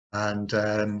And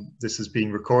this is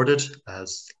being recorded,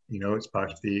 as you know, it's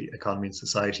part of the Economy and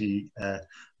Society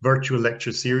virtual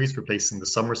lecture series, replacing the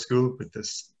summer school with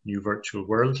this new virtual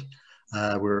world.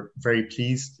 We're very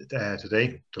pleased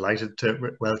today, delighted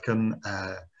to welcome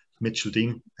Mitchell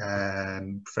Dean,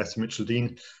 Professor Mitchell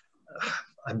Dean.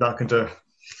 I'm not going to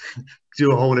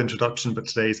do a whole introduction, but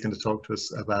today he's going to talk to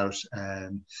us about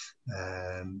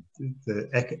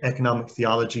the economic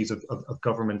theologies of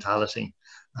governmentality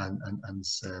and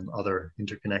some other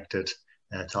interconnected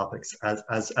topics.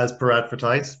 As per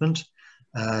advertisement,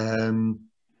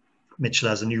 Mitchell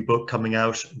has a new book coming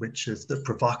out, which is the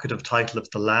provocative title of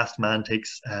The Last Man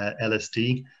Takes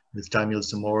LSD with Daniel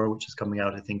Zamora, which is coming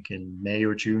out, I think, in May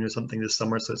or June or something this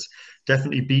summer. So it's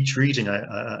definitely beach reading,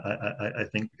 I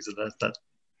think, because of that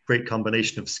great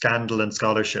combination of scandal and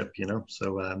scholarship, you know.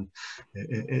 So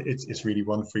it's really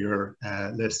one for your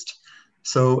list.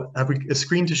 So have we a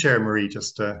screen to share, Marie?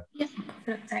 Just yeah,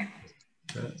 there.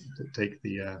 Take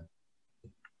the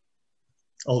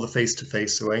all the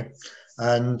face-to-face away.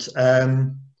 And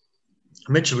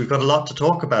Mitchell, we've got a lot to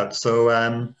talk about. So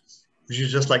would you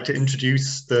just like to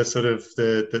introduce the sort of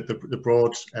the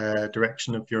broad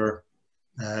direction of your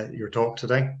talk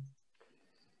today?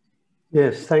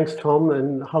 Yes, thanks, Tom,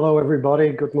 and hello,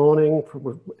 everybody. Good morning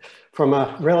from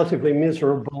a relatively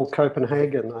miserable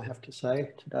Copenhagen, I have to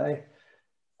say, today.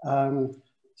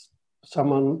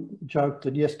 Someone joked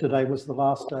that yesterday was the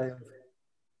last day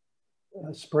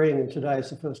of spring and today is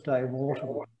the first day of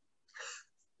autumn.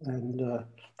 And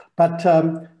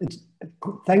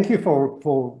thank you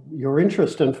for your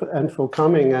interest and for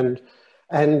coming, and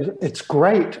it's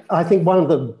great. I think one of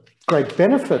the great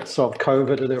benefits of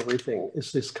COVID and everything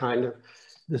is this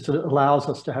allows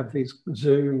us to have these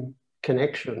Zoom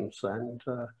connections, and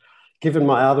given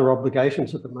my other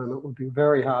obligations at the moment, it would be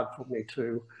very hard for me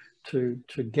to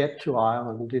get to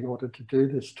Ireland in order to do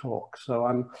this talk. So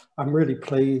I'm really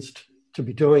pleased to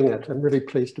be doing it. I'm really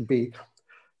pleased to be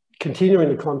continuing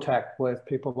the contact with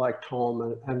people like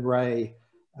Tom and Ray.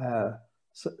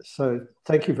 So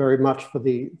thank you very much for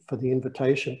the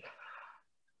invitation.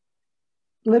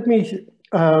 Let me.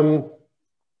 I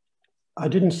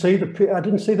didn't see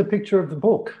the picture of the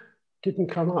book.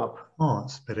 Didn't come up. Oh,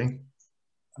 that's fitting.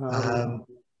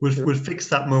 We'll fix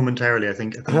that momentarily. I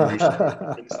think we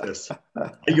should fix this.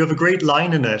 You have a great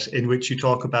line in it in which you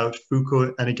talk about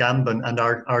Foucault and Agamben and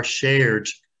our shared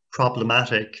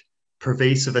problematic,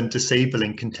 pervasive and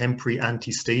disabling contemporary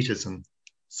anti-statism.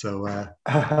 So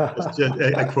just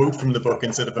a quote from the book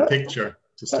instead of a picture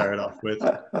to start off with.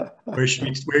 Where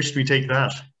should we take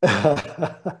that?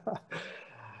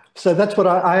 So that's what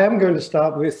I am going to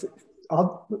start with.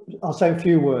 I'll say a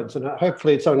few words, and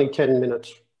hopefully it's only 10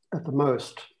 minutes at the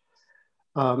most.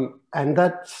 And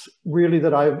that's really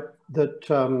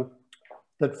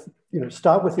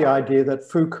start with the idea that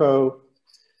Foucault,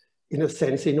 in a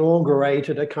sense,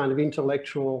 inaugurated a kind of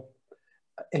intellectual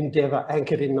endeavor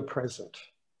anchored in the present.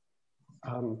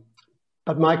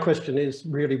 But my question is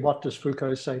really, what does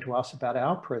Foucault say to us about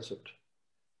our present?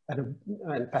 And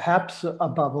perhaps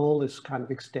above all, this kind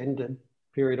of extended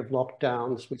period of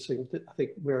lockdowns, I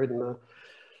think we're in the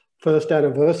first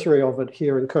anniversary of it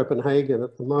here in Copenhagen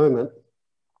at the moment.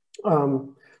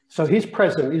 So his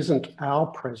present isn't our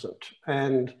present.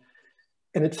 And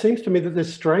it seems to me that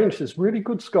there's really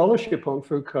good scholarship on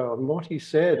Foucault and what he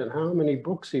said and how many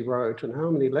books he wrote and how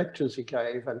many lectures he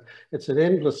gave. And it's an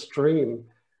endless stream.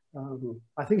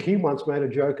 I think he once made a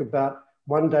joke about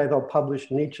one day they'll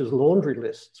publish Nietzsche's laundry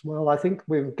lists. Well, I think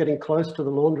we're getting close to the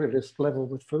laundry list level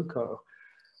with Foucault.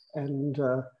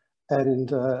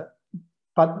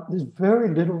 But there's very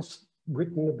little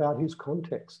written about his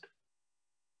context.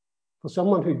 For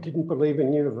someone who didn't believe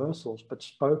in universals but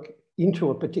spoke into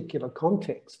a particular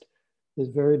context, there's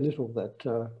very little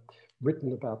that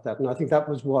written about that. And I think that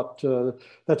was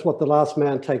that's what The Last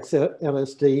Man Takes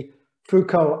LSD,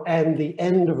 Foucault and the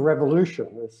End of Revolution,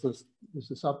 is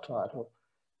the subtitle,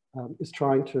 is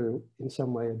trying to in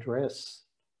some way address.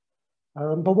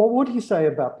 But what would he say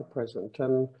about the present?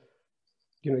 And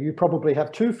you probably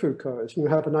have two Foucaults. You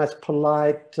have a nice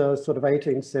polite sort of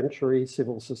 18th century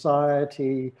civil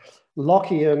society,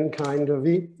 Lockean kind of,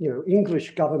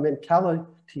 English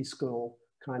governmentality school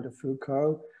kind of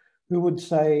Foucault, who would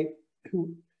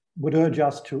urge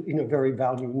us to, in a very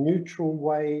value neutral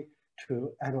way,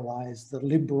 to analyze the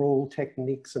liberal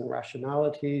techniques and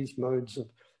rationalities, modes of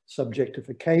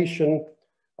subjectification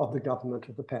of the government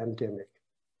of the pandemic.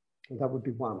 And that would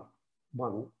be one.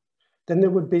 Then there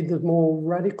would be the more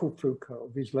radical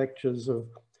Foucault, his lectures of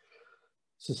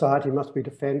Society Must Be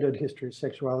Defended, History of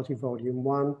Sexuality, Volume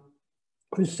 1,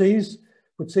 who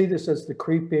would see this as the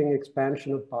creeping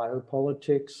expansion of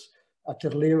biopolitics, a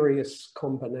delirious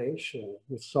combination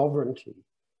with sovereignty,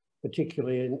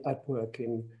 particularly at work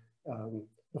in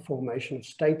the formation of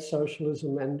state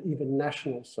socialism and even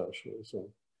national socialism.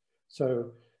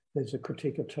 So there's a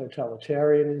critique of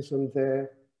totalitarianism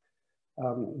there.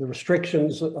 The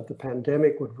restrictions of the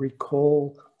pandemic would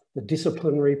recall the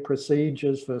disciplinary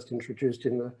procedures first introduced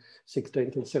in the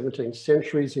 16th and 17th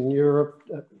centuries in Europe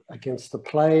against the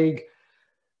plague.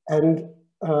 And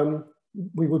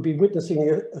we would be witnessing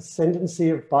an ascendancy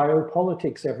of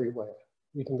biopolitics everywhere.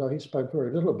 Even though he spoke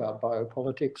very little about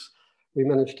biopolitics, we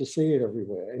managed to see it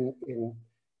everywhere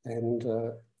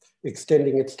and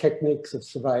extending its techniques of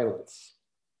surveillance.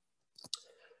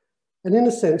 And in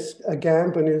a sense,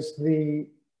 Agamben is the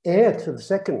heir to the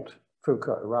second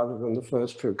Foucault rather than the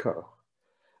first Foucault.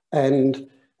 And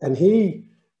he,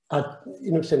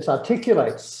 in a sense,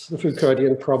 articulates the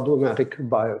Foucauldian problematic of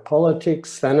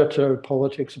biopolitics,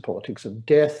 thanatopolitics, a politics of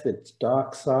death, its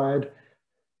dark side,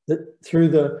 through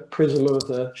the prism of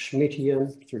the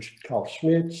Schmittian, through Carl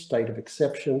Schmitt, state of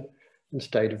exception and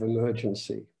state of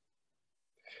emergency.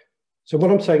 So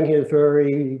what I'm saying here is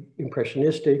very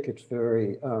impressionistic. It's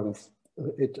very, I'm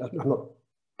not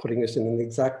putting this in an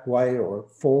exact way or a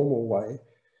formal way,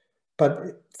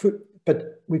 but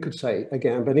we could say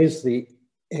Agamben is the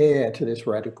heir to this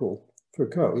radical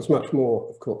Foucault. He's much more,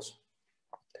 of course.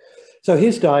 So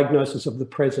his diagnosis of the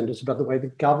present is about the way the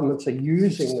governments are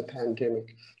using the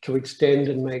pandemic to extend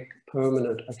and make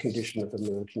permanent a condition of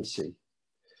emergency.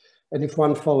 And if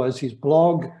one follows his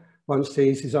blog, one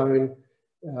sees his own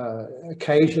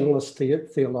occasionalist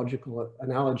theological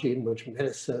analogy in which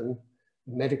medicine,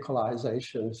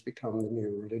 medicalization has become the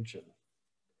new religion.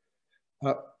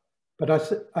 But I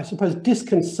suppose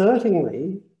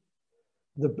disconcertingly,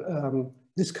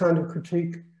 this kind of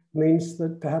critique means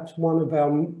that perhaps one of our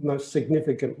most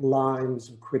significant lines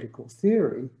of critical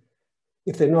theory,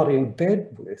 if they're not in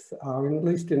bed with, are at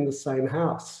least in the same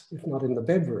house, if not in the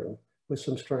bedroom, with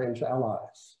some strange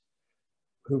allies,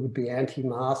 who would be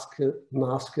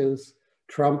anti-maskers,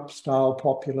 Trump-style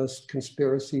populists,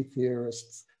 conspiracy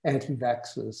theorists,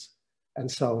 anti-vaxxers, and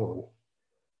so on.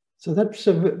 So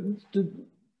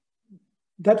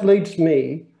that leads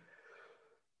me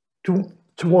to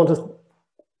want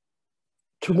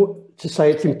to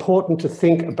say it's important to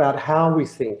think about how we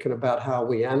think and about how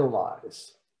we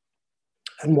analyze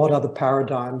and what other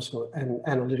paradigms and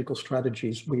analytical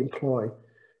strategies we employ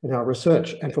in our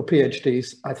research. And for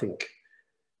PhDs, I think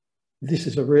this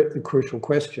is the crucial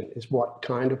question, is what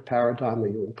kind of paradigm are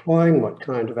you employing? What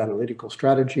kind of analytical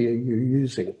strategy are you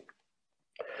using?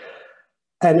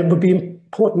 And it would be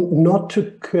important not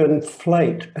to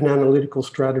conflate an analytical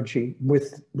strategy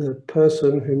with the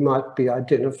person who might be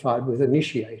identified with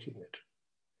initiating it.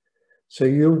 So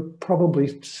you'll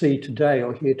probably see today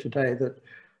or hear today that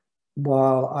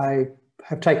while I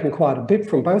have taken quite a bit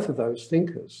from both of those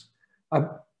thinkers,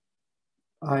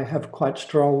 I have quite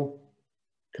strong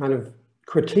kind of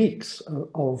critiques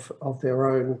of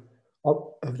their own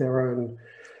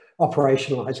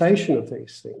operationalization of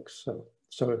these things.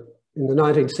 So in the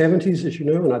 1970s, as you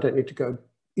know, and I don't need to go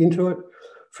into it,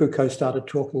 Foucault started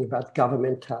talking about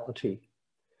governmentality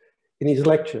in his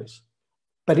lectures.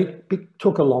 But it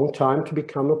took a long time to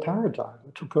become a paradigm.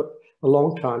 It took a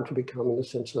long time to become, in a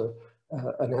sense, an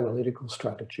analytical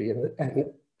strategy.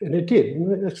 And it did,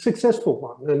 a successful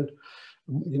one. And,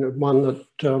 you know, one that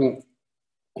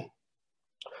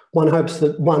one hopes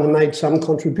that one made some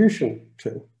contribution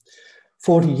to.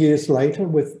 40 years later,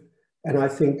 and I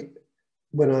think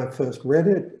when I first read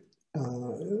it,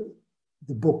 the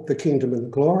book, The Kingdom and the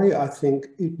Glory, I think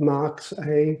it marks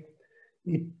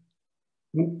in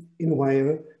a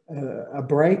way, a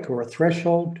break or a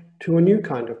threshold to a new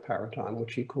kind of paradigm,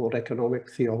 which he called economic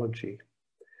theology.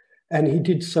 And he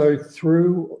did so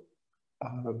through,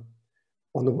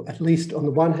 at least on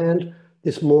the one hand,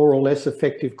 this more or less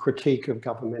effective critique of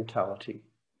governmentality.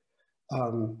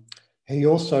 He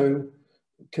also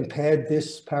compared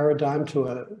this paradigm to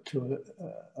a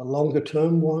longer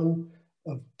term one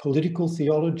of political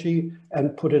theology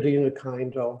and put it in a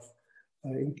kind of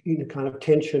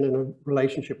tension and a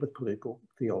relationship with political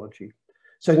theology.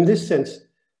 So in this sense,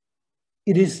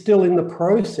 it is still in the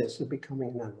process of becoming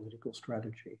an analytical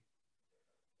strategy.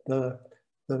 The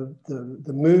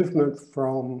movement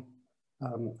from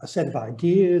a set of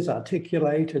ideas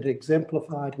articulated,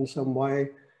 exemplified in some way,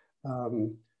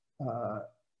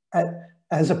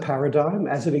 as a paradigm,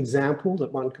 as an example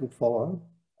that one can follow,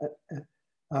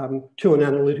 to an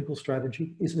analytical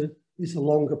strategy is a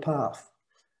longer path.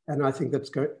 And I think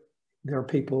there are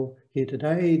people here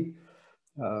today,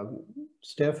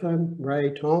 Stefan,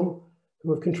 Ray, Tom,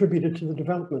 who have contributed to the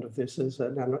development of this as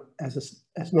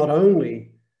not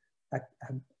only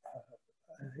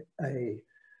an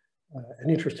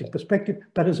interesting perspective,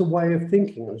 but as a way of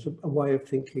thinking,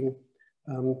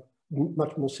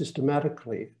 much more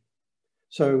systematically.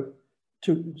 So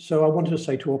I wanted to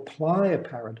say, to apply a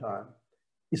paradigm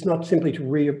is not simply to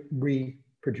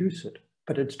reproduce it,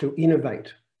 but it's to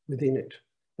innovate within it.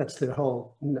 That's the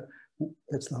whole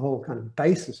kind of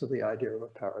basis of the idea of a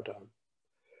paradigm.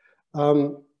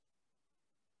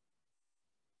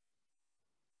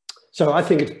 So I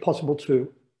think it's possible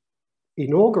to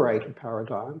inaugurate a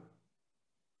paradigm,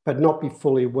 but not be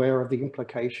fully aware of the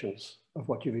implications of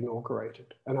what you've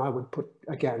inaugurated. And I would put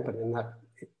Agamben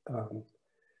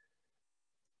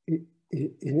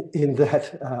in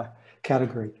that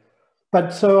category.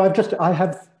 But so I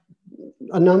have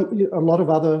a lot of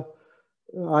other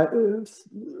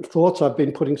thoughts. I've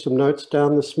been putting some notes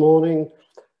down this morning,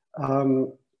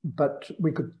 but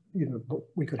we could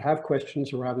have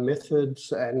questions around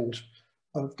methods and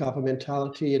of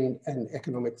governmentality and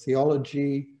economic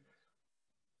theology.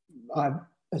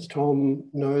 As Tom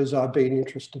knows, I've been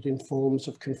interested in forms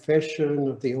of confession,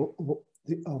 of the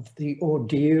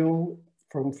ordeal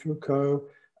from Foucault,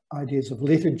 ideas of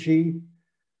liturgy.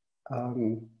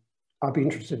 I'd be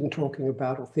interested in talking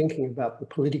about or thinking about the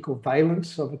political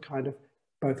valence of a kind of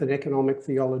both an economic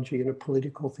theology and a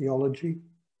political theology.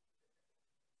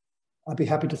 I'd be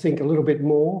happy to think a little bit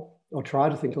more, or try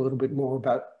to think a little bit more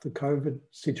about the COVID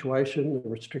situation,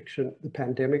 the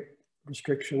pandemic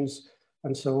restrictions,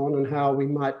 and so on, and how we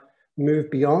might move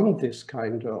beyond this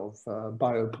kind of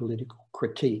biopolitical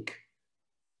critique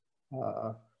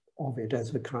of it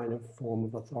as a kind of form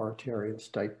of authoritarian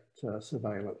state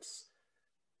surveillance.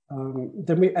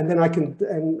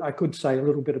 I could say a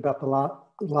little bit about the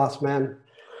last man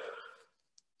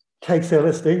takes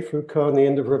LSD, Foucault and the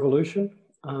End of Revolution,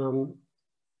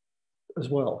 as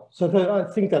well. So I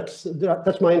think that's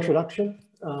my introduction.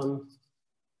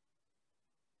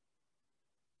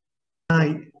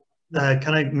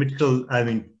 Can I, Mitchell, I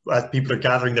mean, as people are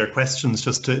gathering their questions,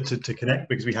 just to connect,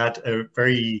 because we had a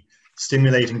very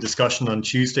stimulating discussion on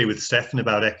Tuesday with Stefan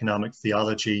about economic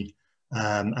theology,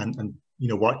 and you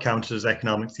know, what counted as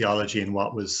economic theology and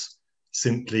what was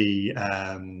simply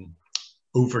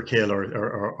overkill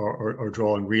or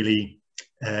drawing really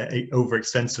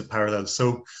overextensive parallels.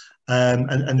 So,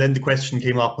 and then the question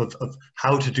came up of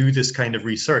how to do this kind of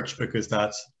research, because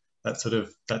that sort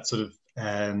of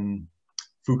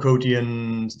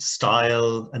Foucauldian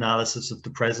style analysis of the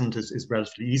present is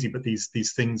relatively easy, but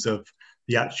these things of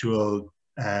the actual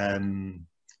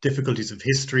difficulties of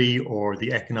history or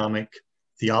the economic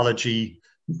theology,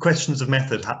 questions of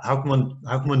method. How can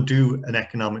one do an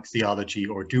economic theology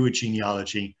or do a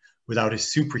genealogy without a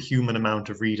superhuman amount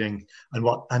of reading?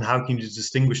 And how can you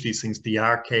distinguish these things, the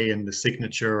arche and the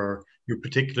signature? Or you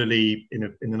particularly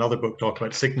in another book talk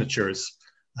about signatures.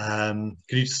 Could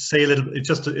you just say a little? It's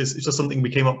just something we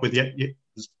came up with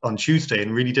on Tuesday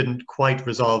and really didn't quite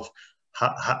resolve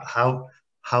how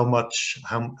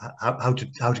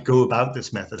to go about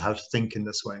this method, how to think in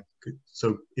this way.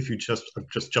 So if you just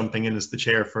jumping in as the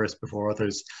chair first before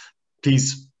others,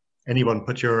 please, anyone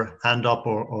put your hand up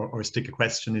or stick a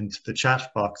question into the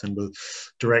chat box, and we'll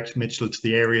direct Mitchell to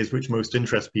the areas which most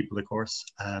interest people, of course,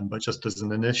 but just as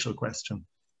an initial question.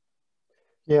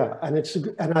 Yeah, and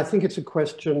I think it's a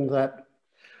question that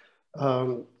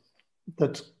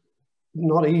that's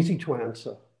not easy to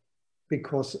answer,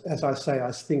 because, as I say,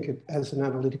 I think as an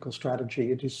analytical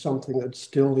strategy, it is something that's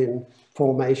still in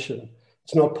formation.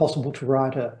 It's not possible to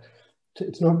write a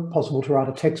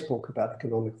textbook about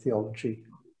economic theology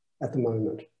at the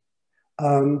moment.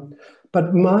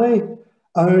 But my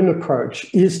own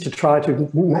approach is to try to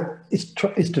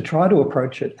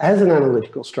approach it as an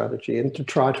analytical strategy, and to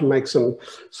try to make some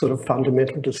sort of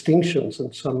fundamental distinctions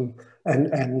and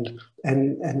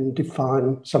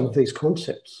define some of these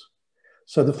concepts.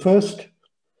 So the first,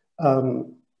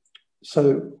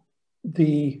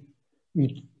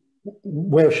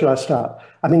 where should I start?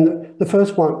 I mean, the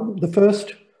first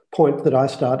point that I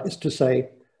start is to say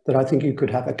that I think you could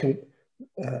have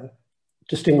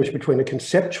distinguish between a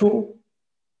conceptual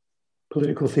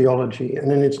political theology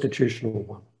and an institutional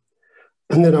one.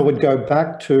 And then I would go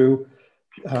back to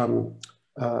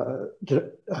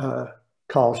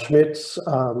Carl Schmitt's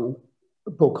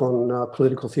book on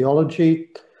political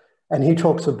theology, and he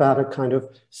talks about a kind of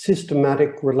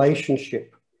systematic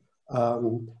relationship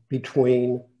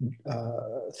between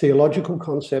theological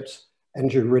concepts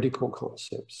and juridical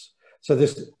concepts.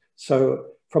 So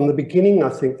from the beginning, I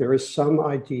think there is some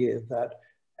idea that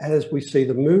as we see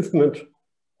the movement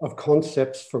of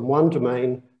concepts from one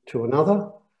domain to another,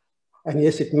 And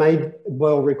yes, it may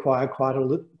well require quite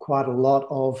a lot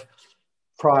of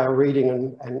prior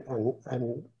reading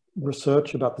and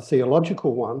research about the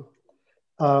theological one.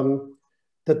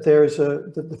 That there is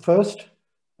that the first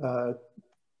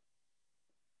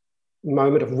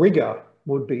moment of rigor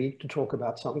would be to talk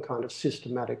about some kind of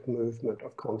systematic movement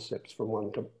of concepts from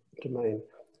one domain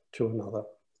to another.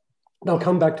 And I'll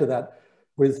come back to that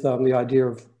with the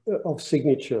idea of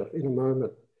signature in a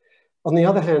moment. On the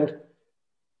other hand,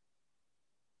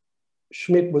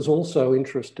 Schmidt was also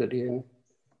interested in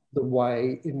the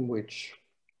way in which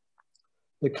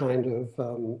the kind of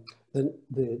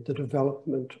the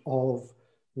development of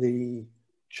the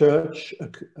church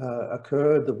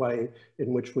occurred, the way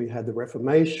in which we had the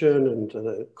Reformation and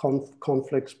the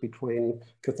conflicts between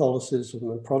Catholicism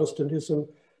and Protestantism.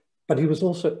 But he was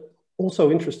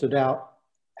also interested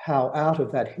how out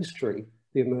of that history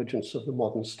the emergence of the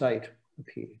modern state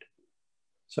appeared.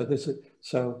 So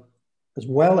as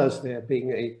well as there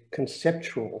being a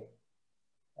conceptual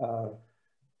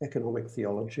economic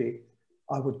theology,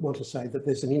 I would want to say that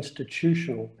there's an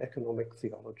institutional economic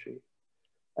theology,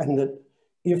 and that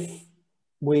if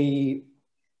we,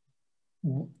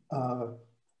 so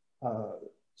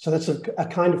that's a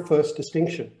kind of first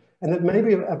distinction, and that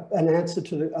maybe an answer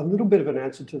to a little bit of an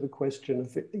answer to the question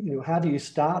of, you know, how do you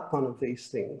start one of these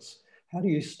things? How do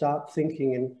you start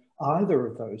thinking in either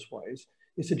of those ways?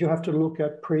 Is that you have to look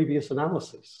at previous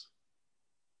analysis.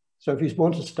 So if you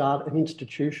want to start an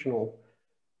institutional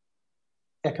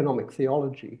economic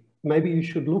theology, maybe you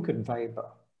should look at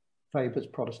Weber's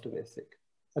Protestant ethic,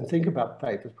 and think about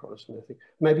Weber's Protestant ethic.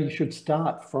 Maybe you should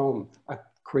start from a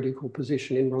critical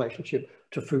position in relationship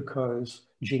to Foucault's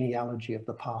genealogy of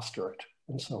the pastorate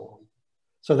and so on.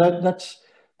 So that's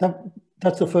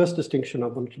the first distinction I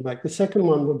wanted to make. The second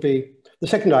one would be, the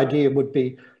second idea would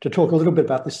be to talk a little bit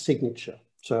about the signature.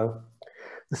 So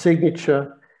the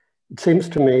signature, it seems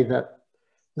to me that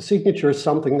the signature is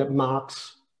something that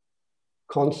marks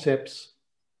concepts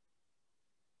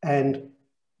and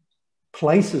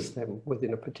places them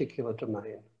within a particular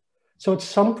domain. So it's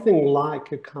something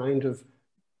like a kind of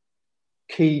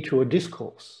key to a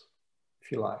discourse,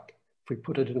 if you like, if we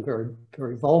put it in very,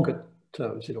 very vulgar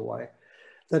terms in a way,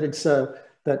 that it's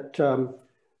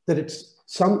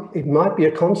it might be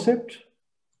a concept,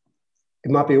 it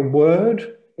might be a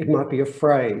word, it might be a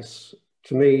phrase.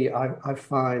 To me, I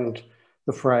find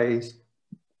the phrase,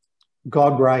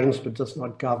 God reigns but does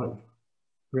not govern,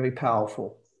 really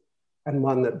powerful, and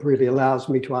one that really allows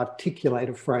me to articulate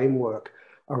a framework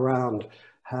around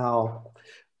how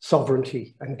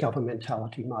sovereignty and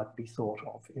governmentality might be thought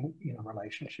of in a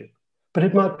relationship. But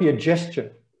it might be a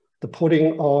gesture, the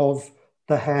putting of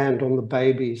the hand on the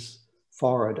baby's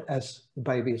forehead as the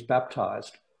baby is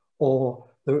baptized, or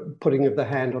the putting of the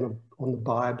hand on the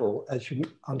Bible as you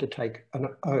undertake an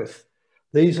oath.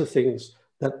 These are things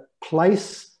that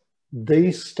place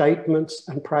these statements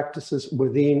and practices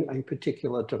within a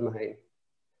particular domain.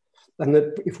 And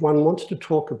that if one wants to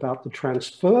talk about the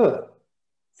transfer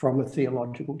from a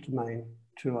theological domain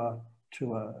to a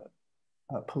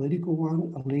political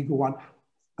one, a legal one,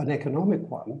 an economic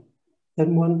one,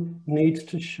 then one needs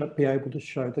to be able to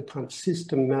show the kind of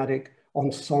systematic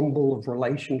ensemble of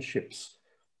relationships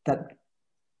that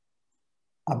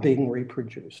are being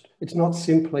reproduced. It's not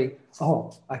simply,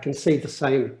 oh, I can see the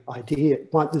same idea,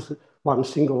 there's one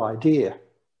single idea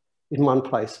in one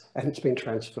place and it's been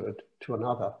transferred to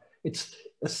another. It's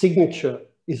a signature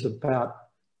is about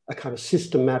a kind of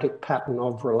systematic pattern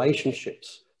of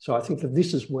relationships. So I think that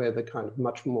this is where the kind of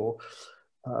much more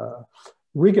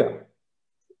rigor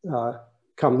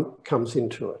comes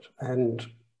into it. And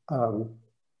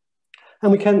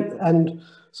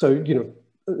so, you know,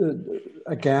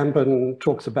 Agamben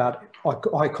talks about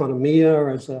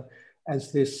oikonomia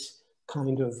as this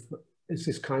kind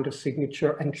of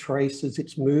signature, and traces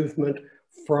its movement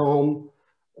from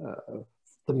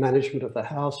the management of the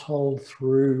household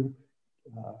through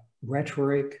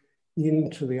rhetoric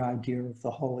into the idea of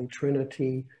the Holy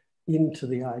Trinity, into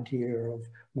the idea of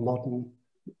modern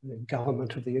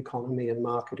government of the economy and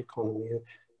market economy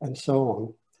and so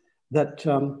on. That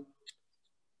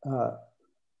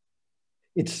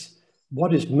it's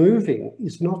what is moving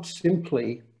is not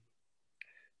simply,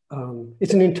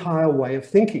 it's an entire way of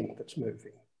thinking that's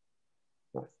moving.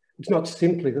 Right? It's not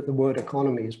simply that the word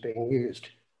economy is being used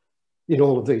in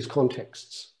all of these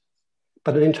contexts,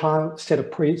 but an entire set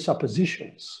of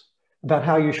presuppositions about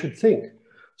how you should think.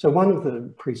 So one of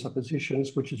the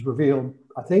presuppositions, which is revealed,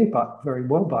 I think, very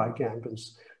well by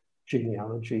Agamben's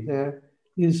genealogy there,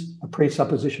 is a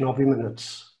presupposition of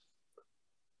immanence,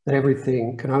 that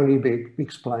everything can only be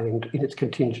explained in its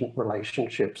contingent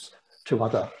relationships to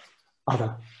other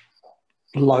other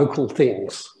local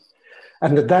things.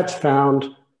 And that's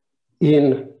found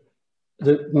in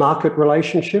the market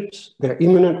relationships. They're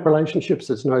immanent relationships.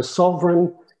 There's no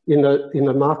sovereign in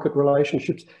the market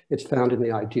relationships. It's found in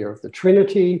the idea of the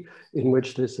Trinity, in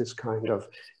which there's this kind of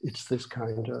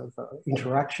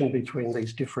interaction between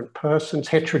these different persons,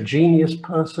 heterogeneous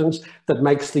persons, that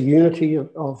makes the unity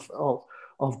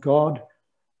of God.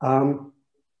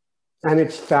 And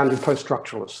it's found in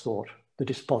post-structuralist thought, the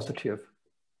dispositive.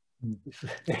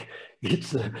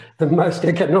 It's the most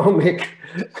economic,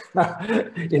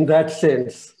 in that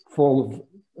sense, form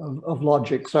of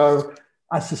logic. So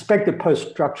I suspect that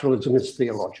post-structuralism is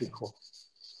theological.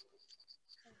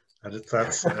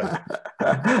 That's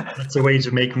a way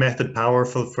to make method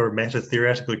powerful for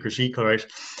meta-theoretical critique, all right?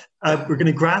 We're going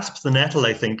to grasp the nettle,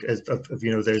 I think, of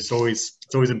you know, there's always,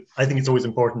 I think it's always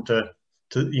important to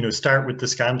you know, start with the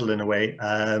scandal in a way,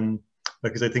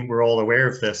 because I think we're all aware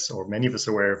of this, or many of us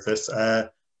are aware of this.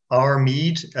 R.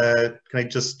 Mead, can I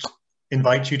just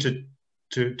invite you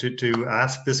to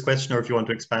ask this question, or if you want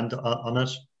to expand on it?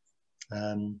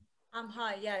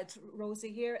 Hi, yeah, it's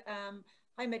Rosie here.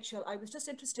 Hi, Mitchell. I was just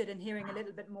interested in hearing a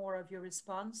little bit more of your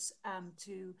response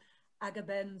to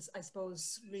Agamben's, I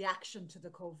suppose, reaction to the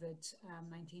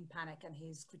COVID-19 panic and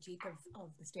his critique of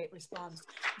the state response.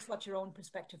 Just what your own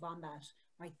perspective on that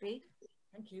might be.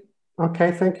 Thank you.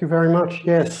 Okay, thank you very much.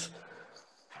 Yes.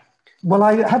 Well,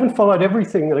 I haven't followed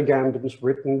everything that Agamben's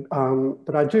written,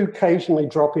 but I do occasionally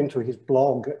drop into his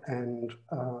blog and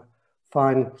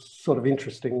find sort of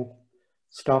interesting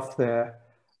stuff there.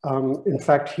 In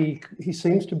fact, he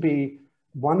seems to be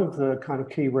one of the kind of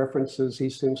key references he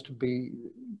seems to be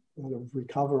kind of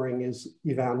recovering is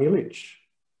Ivan Illich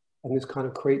and this kind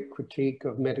of critique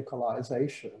of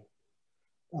medicalization.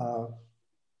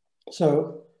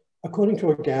 So according to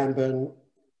Agamben,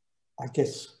 I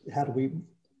guess, how do we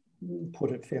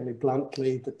put it fairly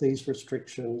bluntly, that these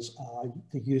restrictions are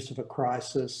the use of a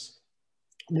crisis,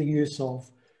 the use of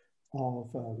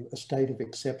a state of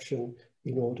exception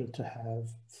in order to have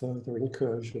further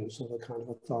incursions of a kind of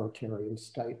authoritarian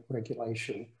state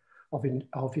regulation of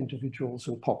individuals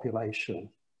and population.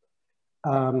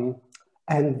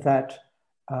 And that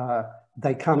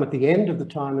they come at the end of the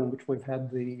time in which we've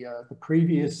had the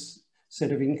previous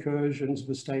set of incursions of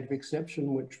a state of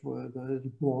exception, which were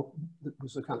that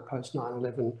was the kind of post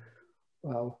 9/11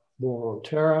 war on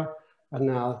terror. And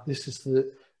now this is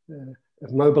the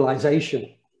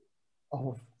mobilization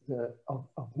of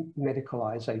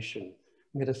medicalization.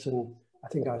 Medicine, I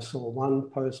think I saw one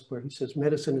post where he says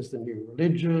medicine is the new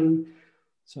religion.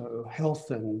 So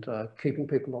health and keeping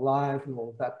people alive and all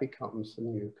of that becomes the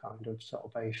new kind of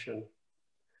salvation.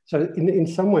 So in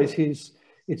some ways,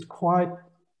 it's quite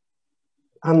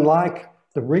unlike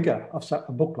the rigor of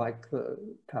a book like The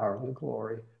Power and the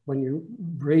Glory when you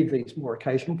read these more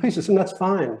occasional pieces, and that's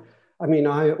fine. I mean,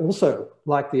 I also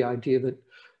like the idea that,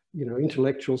 you know,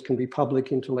 intellectuals can be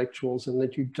public intellectuals and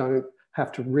that you don't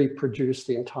have to reproduce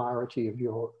the entirety of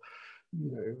your,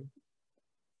 you know,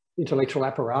 intellectual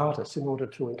apparatus in order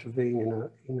to intervene in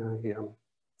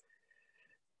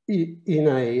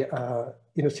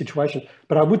a situation.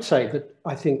 But I would say that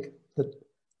I think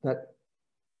that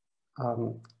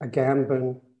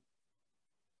Agamben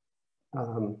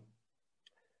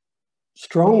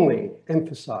strongly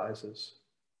emphasizes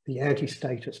the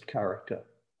anti-statist character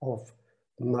of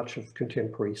much of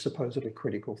contemporary supposedly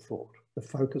critical thought, the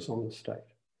focus on the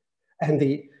state, and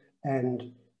the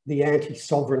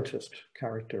anti-sovereigntist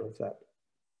character of that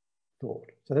thought.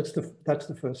 So that's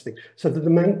the first thing. So that the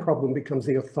main problem becomes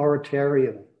the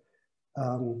authoritarian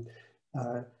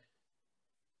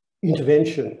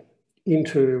intervention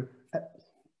into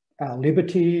our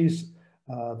liberties,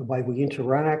 the way we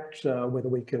interact, whether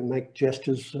we can make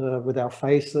gestures with our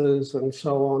faces and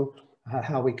so on,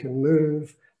 how we can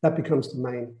move. That becomes the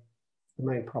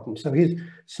main problem.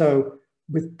 So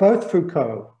with both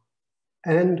Foucault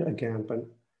and Agamben,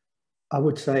 I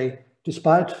would say,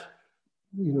 despite,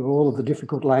 you know, all of the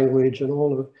difficult language and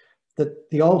all of that,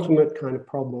 the ultimate kind of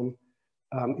problem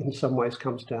in some ways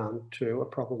comes down to a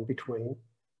problem between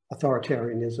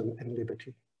authoritarianism and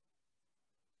liberty.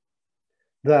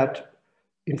 That,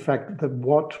 in fact,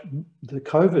 what the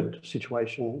COVID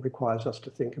situation requires us to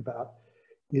think about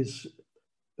is,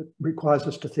 it requires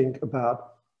us to think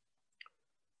about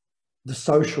the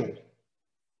social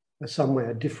as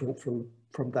somewhere different from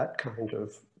that kind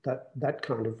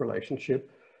of relationship,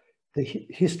 the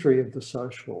history of the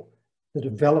social, the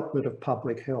development of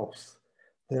public health,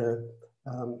 the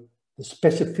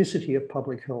specificity of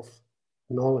public health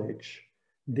knowledge,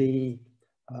 the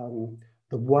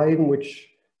way in which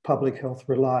public health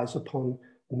relies upon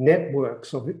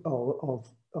networks of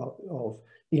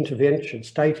intervention,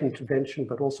 state intervention,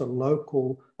 but also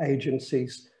local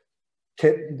agencies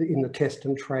in the test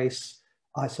and trace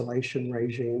isolation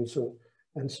regimes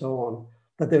and so on.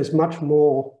 But there's much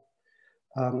more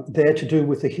there to do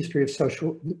with the history of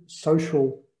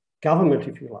social government,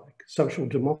 if you like, social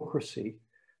democracy,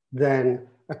 than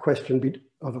a question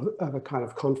of a kind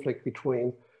of conflict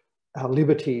between our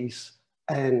liberties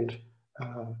and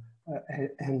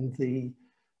the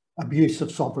abuse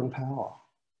of sovereign power.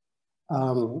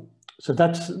 So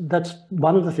that's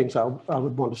one of the things I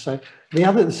would want to say.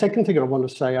 The second thing I want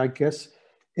to say, I guess,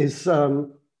 is that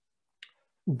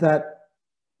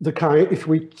if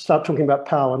we start talking about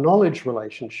power-knowledge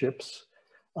relationships,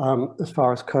 as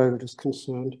far as COVID is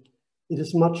concerned, it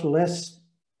is much less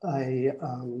a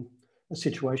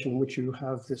situation in which you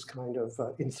have this kind of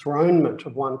enthronement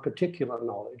of one particular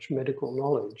knowledge, medical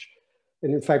knowledge.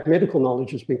 And in fact, medical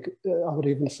knowledge has been, I would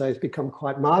even say, has become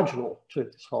quite marginal to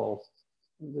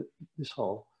this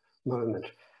whole moment,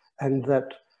 and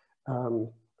that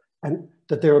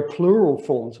there are plural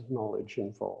forms of knowledge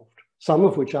involved, some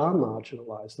of which are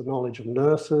marginalised. The knowledge of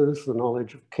nurses, the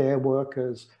knowledge of care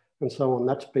workers, and so on.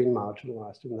 That's been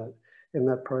marginalised in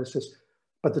that process.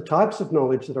 But the types of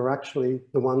knowledge that are actually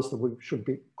the ones that we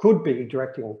could be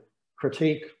directing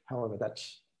critique, however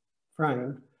that's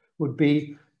framed, would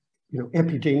be,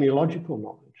 epidemiological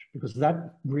knowledge, because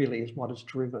that really is what has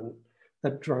drove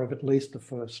at least the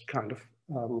first kind of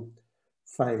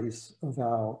phase of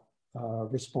our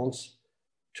response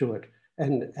to it.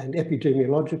 And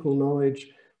epidemiological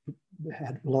knowledge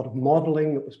had a lot of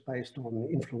modelling that was based on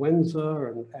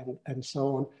influenza and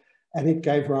so on. And it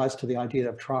gave rise to the idea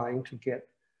of trying to get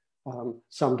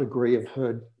some degree of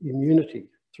herd immunity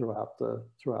throughout the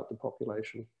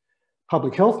population.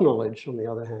 Public health knowledge, on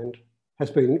the other hand, has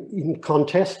been in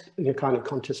a kind of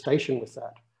contestation with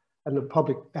that. And the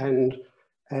public, and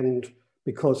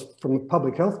because from a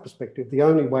public health perspective, the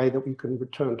only way that we can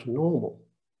return to normal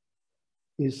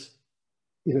is,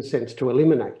 in a sense, to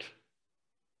eliminate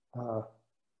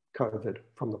COVID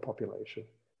from the population.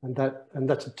 And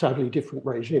that's a totally different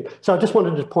regime. So I just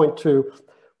wanted to point to,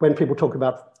 when people talk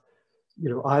about,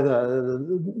 either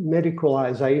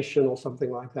medicalization or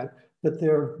something like that, that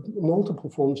there are multiple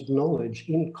forms of knowledge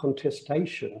in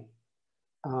contestation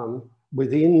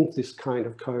within this kind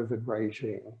of COVID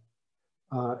regime.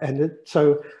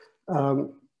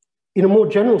 In a more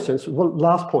general sense,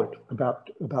 last point about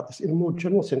this, in a more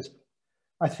general sense,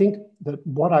 I think that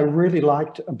what I really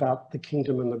liked about The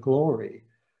Kingdom and the Glory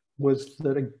was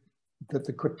that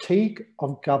the critique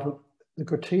of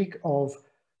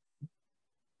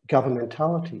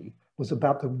governmentality was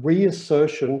about the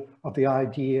reassertion of the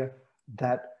idea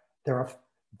that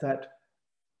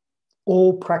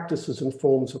all practices and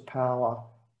forms of power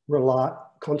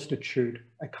constitute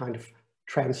a kind of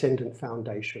transcendent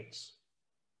foundations,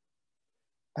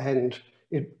 and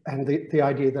the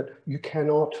idea that you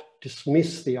cannot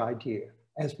dismiss the idea,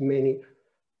 as many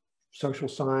social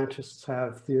scientists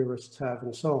have, theorists have,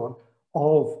 and so on,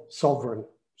 of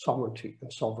sovereignty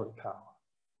and sovereign power,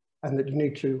 and that you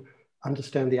need to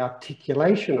understand the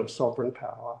articulation of sovereign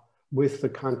power with the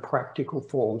kind of practical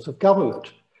forms of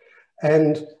government.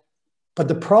 But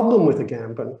the problem with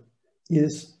Agamben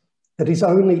is that he's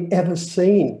only ever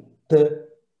seen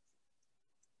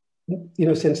in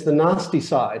a sense, the nasty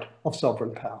side of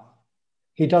sovereign power.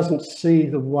 He doesn't see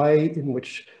the way in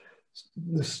which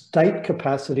the state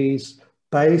capacities,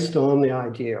 based on the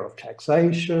idea of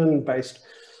taxation, based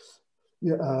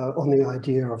on the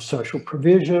idea of social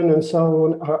provision and so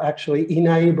on, are actually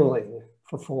enabling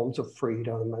for forms of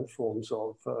freedom and forms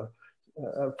of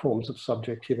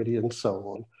subjectivity and so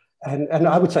on. And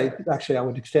I would say, actually, I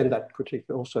would extend that critique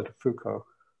also to Foucault.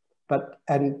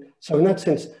 So in that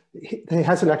sense, he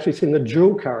hasn't actually seen the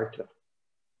dual character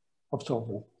of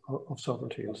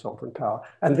sovereignty and sovereign power,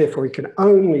 and therefore he can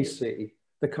only see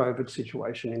the COVID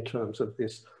situation in terms of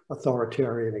this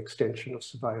authoritarian extension of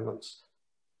surveillance.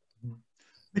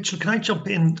 Mitchell, can I jump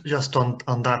in just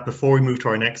on that before we move to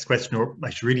our next question, or I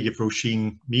should really give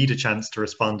Roisin Mead a chance to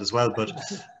respond as well. But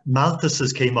Malthus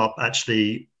has came up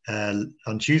actually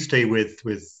on Tuesday with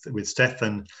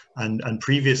Stefan and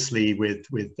previously with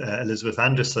Elizabeth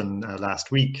Anderson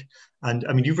last week. And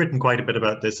I mean, you've written quite a bit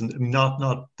about this, and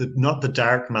not the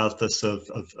dark Malthus of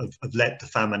let the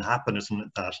famine happen or something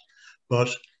like that,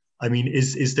 but I mean,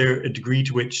 is there a degree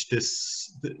to which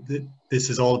this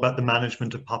is all about the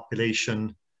management of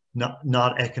population,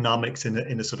 not economics in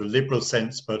a sort of liberal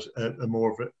sense, but a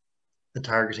more of a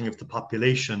targeting of the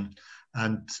population,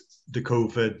 and the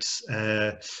COVID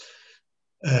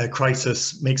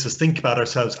crisis makes us think about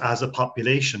ourselves as a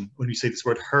population. When you say this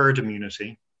word herd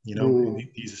immunity, you know,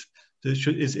 is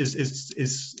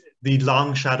the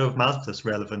long shadow of Malthus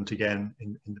relevant again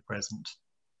in the present?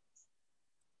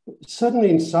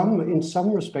 Certainly, in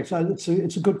some respects,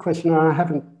 it's a good question. I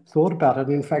haven't thought about it.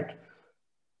 In fact,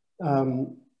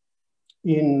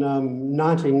 in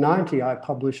 1990, I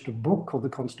published a book called The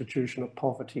Constitution of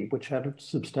Poverty, which had a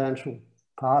substantial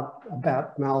part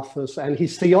about Malthus and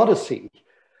his theodicy.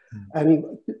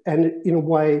 And in a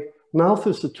way,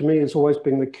 Malthus, to me, has always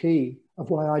been the key of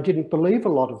why I didn't believe a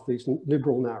lot of these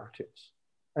liberal narratives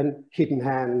and hidden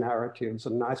hand narratives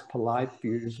and nice, polite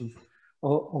views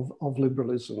of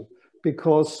liberalism,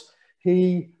 because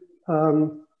he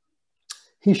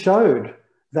showed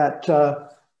that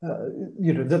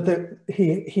you know, that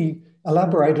he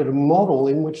elaborated a model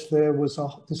in which there was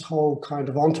this whole kind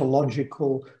of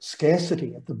ontological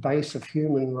scarcity at the base of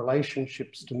human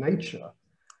relationships to nature.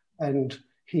 And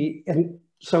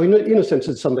so in a sense,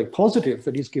 it's something positive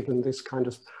that he's given this kind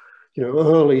of, you know,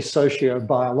 early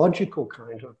socio-biological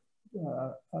kind of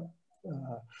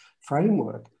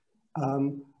framework.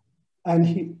 And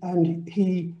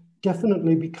he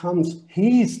definitely becomes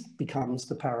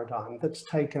the paradigm that's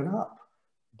taken up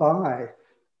by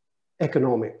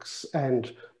economics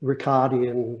and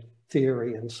Ricardian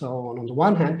theory and so on the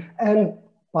one hand, and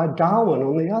by Darwin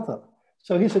on the other.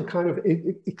 So he's a kind of,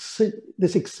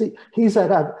 he's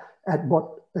at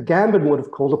what Agamben would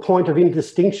have called a point of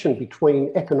indistinction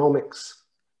between economics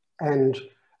and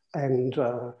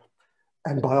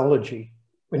biology,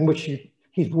 in which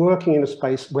he's working in a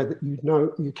space where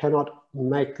you cannot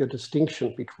make a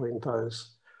distinction between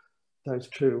those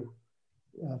two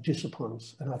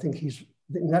disciplines. And I think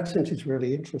in that sense, it's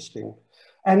really interesting.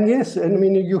 And yes, and I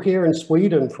mean, you hear in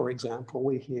Sweden, for example,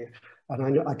 we hear,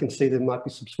 and I can see there might be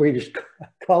some Swedish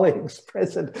colleagues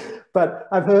present, but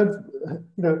I've heard,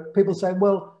 you know, people say,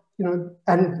 well, you know,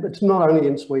 and it's not only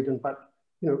in Sweden, but,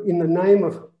 you know, in the name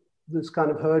of this kind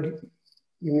of herd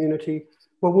immunity,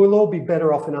 well, we'll all be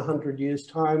better off in 100 years'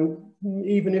 time,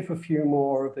 even if a few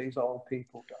more of these old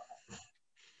people die.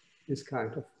 This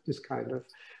kind of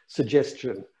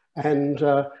suggestion, and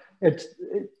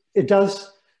it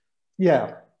does,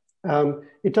 yeah.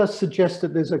 It does suggest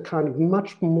that there's a kind of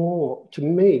much more, to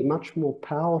me, much more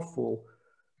powerful,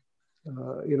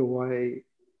 in a way,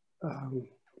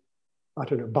 I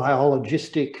don't know,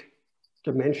 biologistic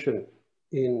dimension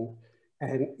in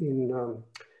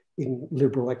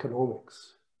liberal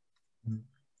economics.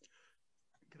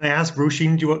 Can I ask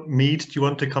Roisin, do you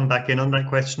want to come back in on that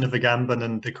question of Agamben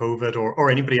and the COVID,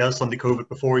 or anybody else on the COVID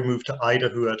before we move to Ida,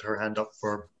 who had her hand up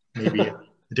for maybe a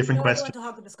different question? I don't want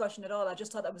to have the discussion at all. I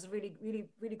just thought that was a really, really,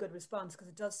 really good response, because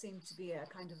it does seem to be a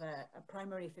kind of a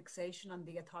primary fixation on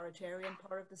the authoritarian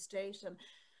part of the state, and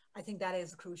I think that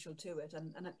is crucial to it.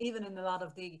 And even in a lot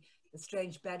of the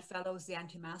strange bedfellows, the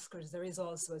anti-maskers, there is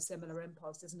also a similar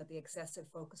impulse, isn't it? The excessive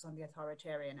focus on the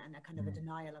authoritarian and a kind of a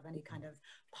denial of any kind of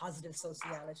positive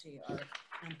sociality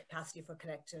and capacity for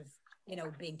collective, you know,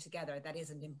 being together that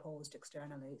isn't imposed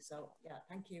externally. So yeah,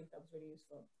 thank you. That was really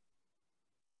useful.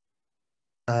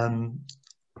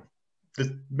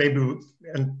 Maybe,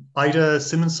 and Ida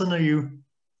Simonson, are you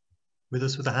with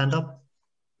us with a hand up?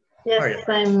 Yes,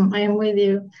 I am with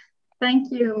you. Thank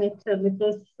you, Mitchell. It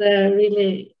was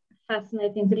really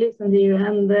fascinating to listen to you.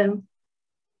 And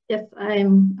yes, I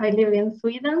live in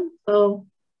Sweden, so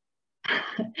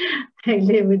I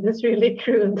live with this really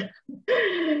crude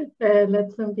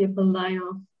let some people die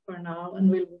off for now and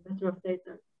we'll be better off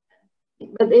later.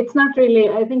 But it's not really,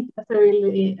 I think that's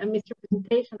really a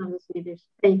misrepresentation of the Swedish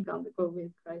take on the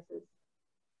COVID crisis,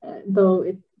 though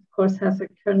it of course has a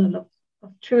kernel of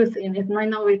truth in it, and I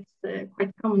know it's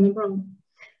quite common abroad.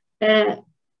 And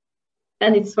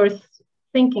it's worth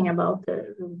thinking about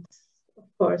the roots, of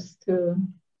course, to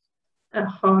a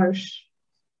harsh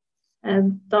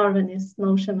Darwinist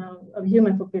notion of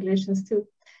human populations too.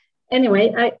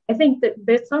 Anyway, I think that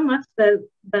there's so much that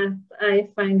I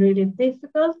find really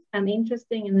difficult and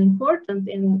interesting and important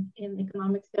in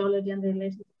economic theology and the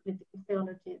relation to political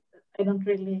theology that I don't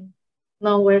really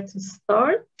know where to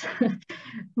start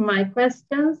my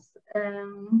questions.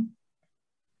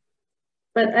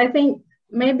 But I think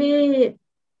maybe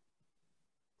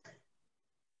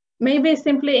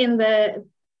simply in the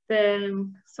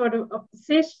sort of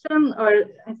opposition, or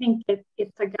I think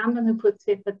it's Agamben who puts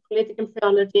it that political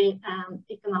theology and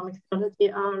economic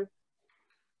theology are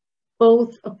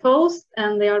both opposed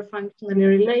and they are functionally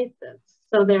related.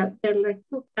 So they're like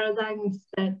two paradigms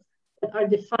that are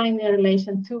defined in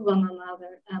relation to one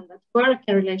another and that work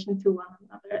in relation to one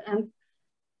another.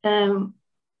 And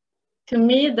to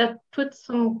me, that puts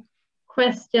some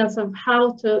questions of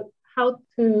how to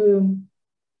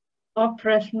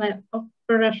operationalize,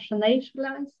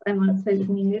 I might say it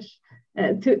in English,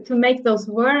 to make those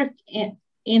work in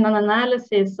an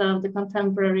analysis of the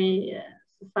contemporary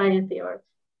society, or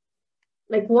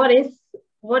like what is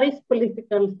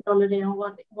political theology and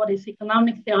what is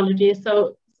economic theology.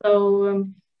 So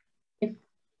if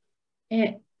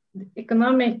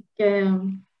economic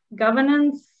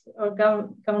governance or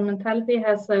governmentality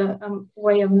has a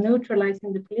way of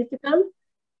neutralizing the political,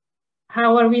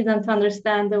 how are we then to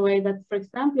understand the way that, for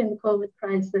example, in the COVID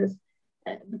crisis,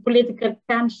 the political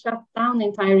can shut down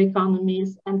entire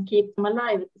economies and keep them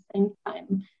alive at the same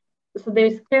time? So there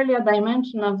is clearly a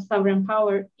dimension of sovereign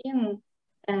power in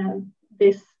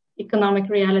this economic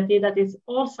reality that is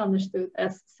also understood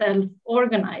as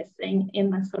self-organizing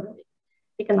in a sort of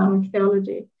economic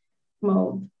theology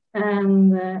mode.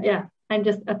 And yeah, I'm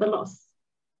just at a loss.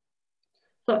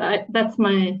 So that's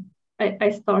my,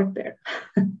 I start there.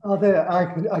 Oh, there,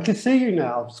 I can see you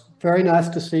now. It's very nice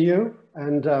to see you.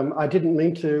 And I didn't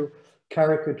mean to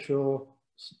caricature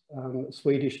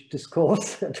Swedish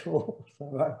discourse at all,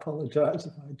 so I apologize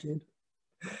if I did.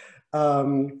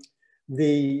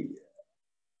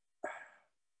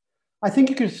 I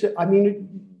think you could, I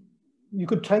mean, you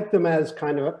could take them as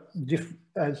kind of,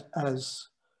 as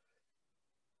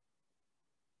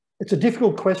it's a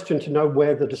difficult question to know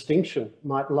where the distinction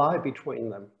might lie between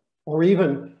them, or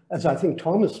even, as I think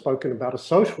Tom has spoken about, a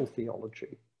social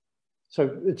theology.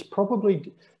 So it's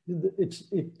probably,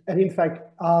 and in fact,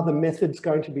 are the methods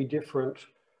going to be different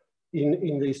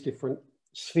in these different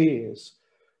spheres?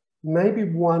 Maybe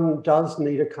one does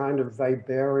need a kind of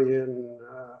Weberian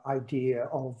idea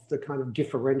of the kind of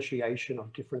differentiation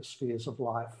of different spheres of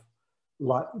life,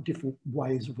 like different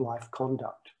ways of life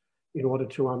conduct, in order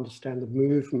to understand the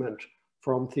movement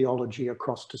from theology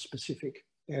across to specific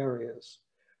areas.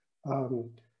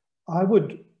 I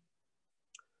would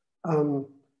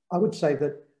say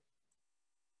that,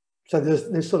 so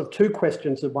there's sort of two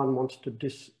questions that one wants to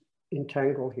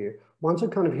disentangle here. One's a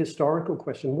kind of historical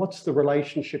question. What's the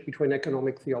relationship between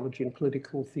economic theology and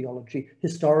political theology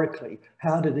historically?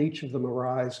 How did each of them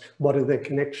arise? What are their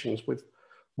connections with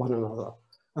one another?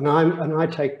 And I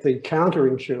take the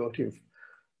counterintuitive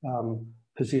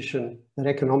position that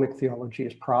economic theology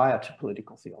is prior to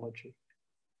political theology,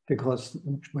 because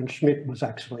when Schmitt was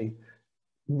actually,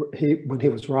 when he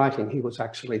was writing, he was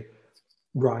actually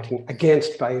writing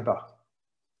against Weber,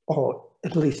 or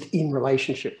at least in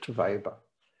relationship to Weber.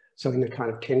 So in a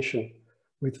kind of tension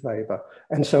with Weber.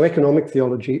 And so economic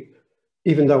theology,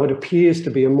 even though it appears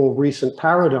to be a more recent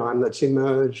paradigm that's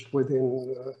emerged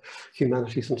within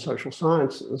humanities and social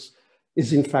sciences,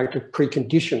 is in fact a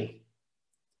precondition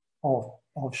of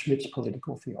Schmitt's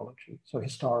political theology, so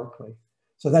historically.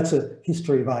 So that's a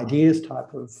history of ideas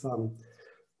type of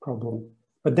problem.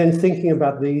 But then thinking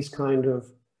about these kind of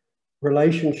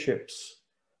relationships,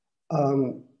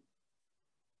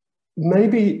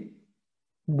 maybe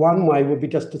one way would be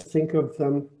just to think of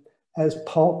them as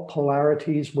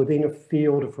polarities within a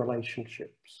field of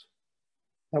relationships.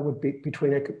 That would be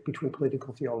between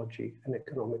political theology and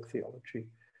economic theology,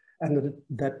 and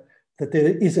that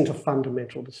there isn't a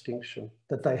fundamental distinction,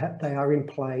 that they are in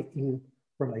play in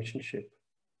relationship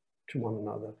to one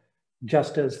another,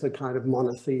 just as the kind of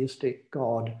monotheistic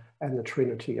God and the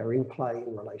Trinity are in play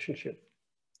in relationship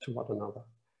to one another.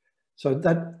 So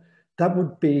that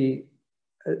would be,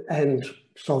 and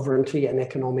sovereignty and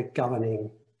economic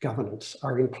governance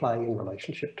are in play in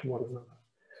relationship to one another.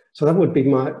 So that would be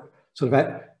my sort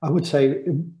of, I would say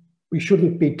we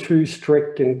shouldn't be too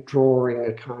strict in drawing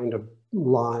a kind of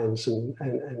lines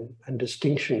and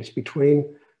distinctions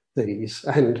between these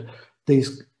and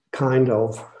these kind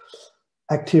of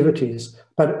activities.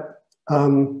 But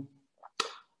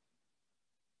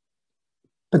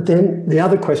then the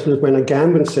other question is, when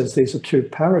Agamben says these are two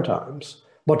paradigms,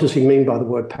 what does he mean by the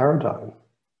word paradigm?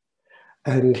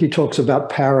 And he talks about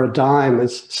paradigm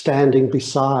as standing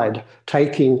beside,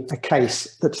 taking a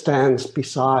case that stands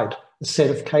beside a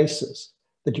set of cases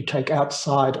that you take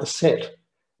outside a set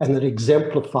and that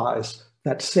exemplifies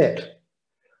that set.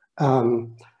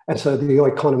 And so the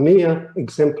oikonomia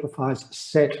exemplifies a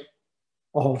set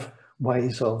of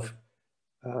ways of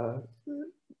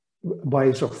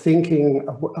thinking,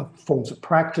 of forms of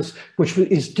practice, which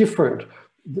is different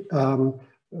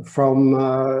from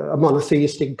a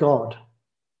monotheistic God,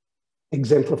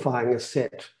 exemplifying a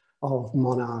set of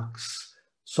monarchs,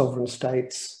 sovereign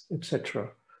states, etc.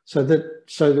 So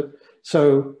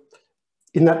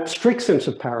in that strict sense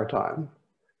of paradigm,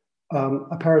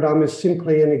 a paradigm is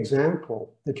simply an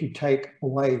example that you take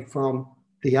away from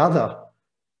the other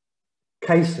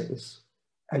cases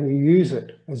and you use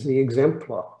it as the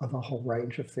exemplar of a whole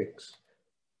range of things.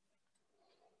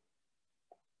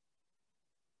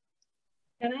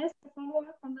 Can I ask a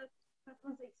follow-up on that? That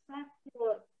was exactly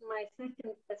what my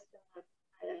second question,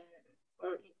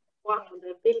 or one of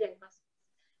the billion questions,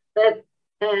 that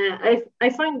I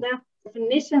find that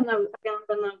definition of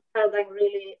Agamben paradigm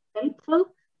really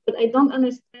helpful, but I don't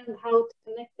understand how to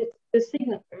connect it to the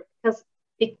signature, because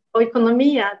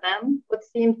oikonomia then would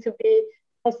seem to be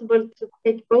possible to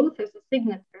take both as a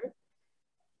signature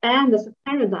and as a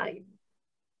paradigm.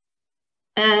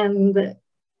 And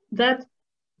that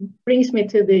brings me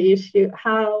to the issue,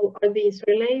 how are these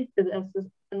related as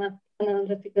an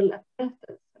analytical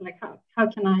apparatus? Like how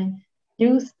can I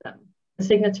use them, the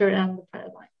signature and the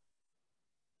paradigm?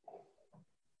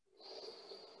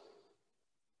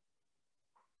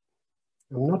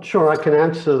 I'm not sure I can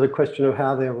answer the question of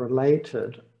how they're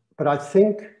related, but I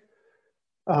think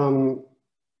and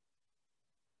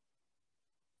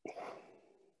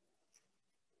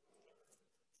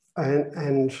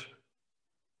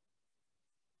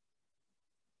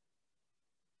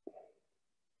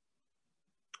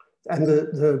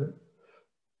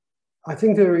I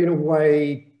think they're in a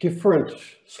way different,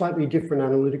 slightly different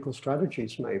analytical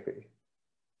strategies, maybe.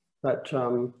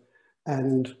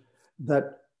 And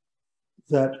that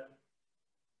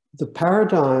the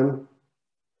paradigm,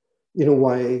 in a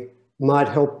way, might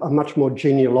help a much more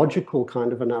genealogical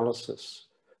kind of analysis,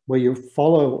 where you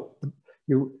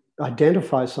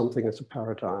identify something as a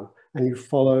paradigm, and you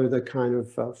follow the kind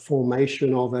of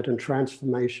formation of it and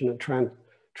transformation and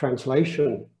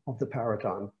translation of the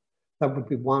paradigm. That would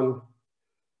be one.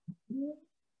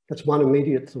 That's one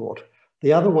immediate thought.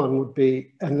 The other one would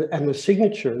be, and the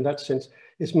signature in that sense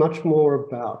is much more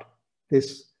about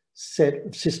this set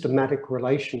of systematic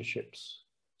relationships.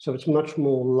 So it's much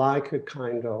more like a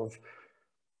kind of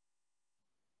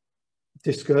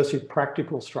discursive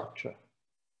practical structure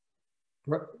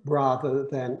rather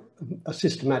than a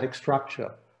systematic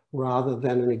structure, rather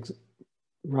than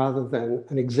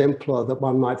an exemplar that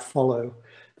one might follow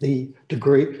the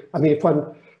degree. I mean,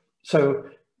 so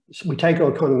we take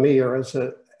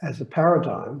oikonomia as a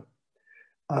paradigm.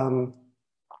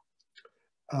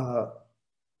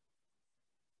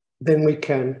 Then we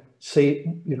can see,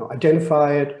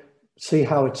 identify it, see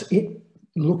how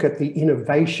look at the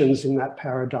innovations in that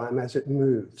paradigm as it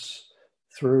moves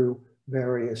through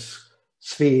various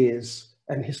spheres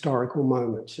and historical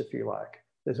moments, if you like.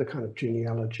 There's a kind of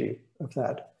genealogy of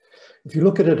that. If you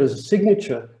look at it as a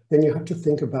signature, then you have to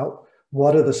think about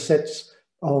what are the sets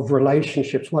of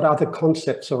relationships, what other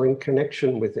concepts are in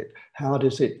connection with it? How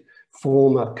does it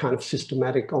form a kind of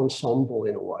systematic ensemble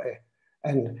in a way?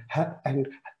 And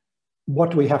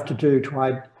what do we have to do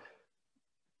to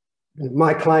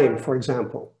my claim, for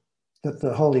example, that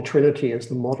the Holy Trinity is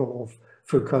the model of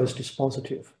Foucault's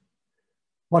dispositive.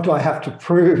 What do I have to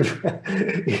prove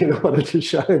in order to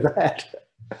show that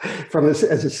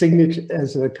as a signature,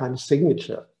 as a kind of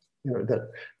signature, and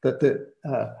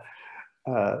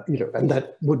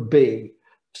that would be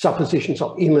suppositions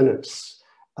of immanence,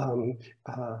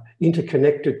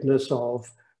 interconnectedness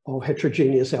of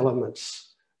heterogeneous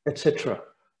elements, etc.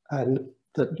 And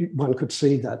that one could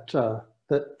see that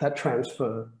that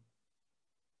transfer.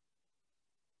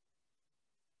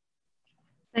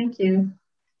 Thank you.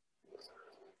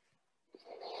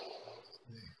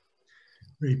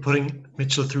 Really putting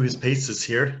Mitchell through his paces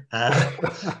here.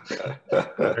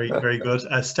 Very, very good.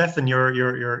 Stefan,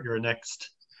 you're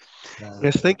next.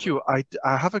 Yes, thank you. I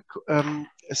have a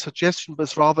suggestion, but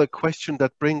it's rather a question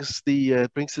that brings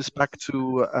this back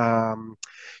to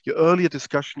your earlier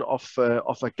discussion of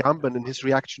Agamben and his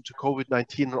reaction to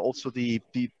COVID-19, and also the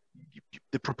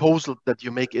proposal that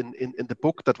you make in the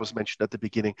book that was mentioned at the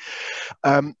beginning.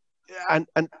 And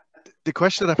the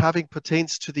question that I'm having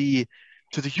pertains to the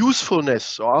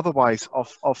usefulness or otherwise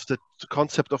of the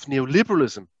concept of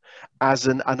neoliberalism as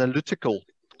an analytical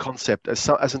concept, as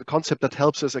a concept that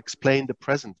helps us explain the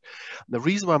present. And the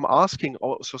reason why I'm asking,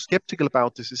 or so skeptical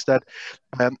about this, is that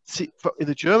in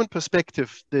the German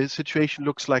perspective, the situation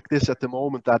looks like this at the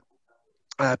moment, that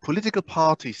political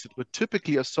parties that were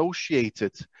typically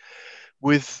associated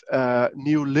with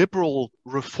neoliberal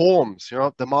reforms,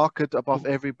 the market above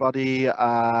everybody,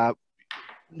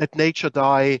 let nature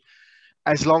die,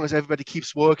 as long as everybody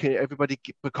keeps working, everybody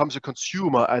becomes a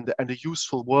consumer and a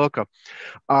useful worker.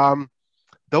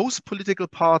 Those political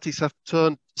parties have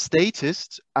turned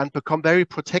statist and become very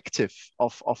protective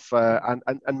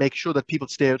and make sure that people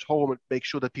stay at home and make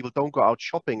sure that people don't go out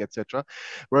shopping, etc.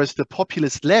 Whereas the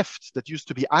populist left, that used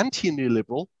to be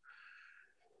anti-neoliberal,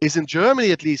 is in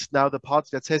Germany at least now the party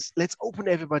that says, let's open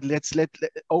everybody, let's let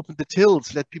open the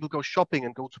tills, let people go shopping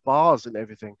and go to bars and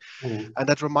everything. And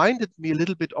that reminded me a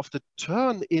little bit of the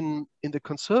turn in the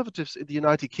Conservatives in the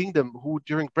United Kingdom, who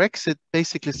during Brexit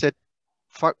basically said,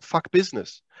 fuck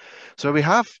business. So we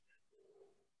have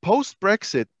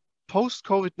post-Brexit,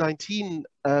 post-COVID-19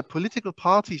 political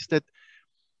parties that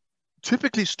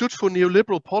typically stood for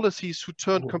neoliberal policies who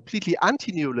turned completely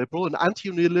anti-neoliberal, and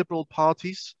anti-neoliberal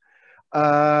parties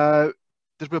that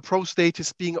were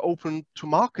pro-status being open to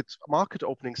market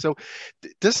opening. So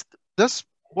does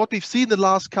what we've seen in the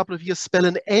last couple of years spell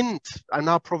an end? I'm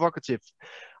now provocative.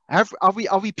 Are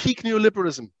we peak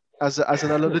neoliberalism as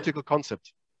an analytical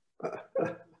concept?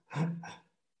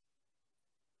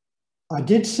 I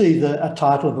did see a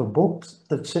title of a book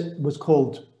that was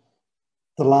called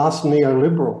The Last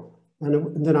Neoliberal.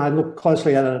 And then I looked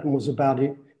closely at it and it was about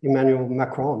Emmanuel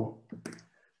Macron.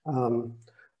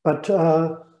 But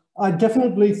I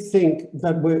definitely think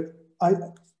that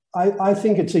I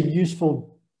think it's a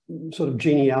useful sort of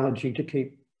genealogy to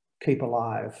keep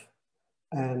alive.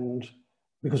 And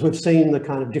because we've seen the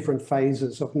kind of different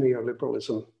phases of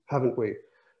neoliberalism, haven't we?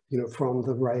 You know, from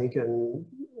the Reagan,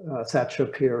 Thatcher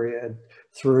period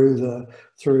through the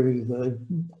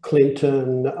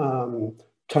Clinton,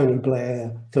 Tony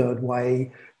Blair, third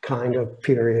way kind of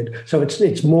period. So it's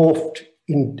morphed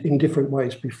in different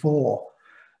ways before.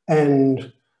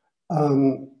 And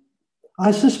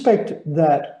I suspect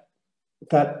that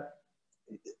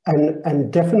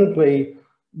and definitely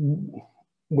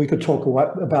we could talk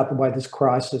about the way this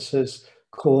crisis has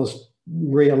caused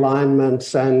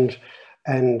realignments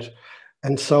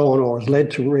and so on, or has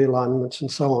led to realignments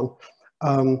and so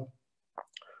on.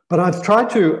 But I've tried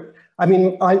to,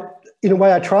 in a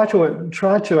way, I try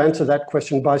to answer that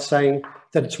question by saying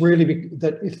that it's really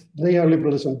that if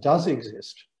neoliberalism does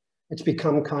exist, it's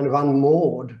become kind of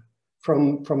unmoored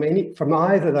from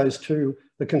either those two,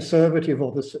 the Conservative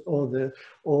or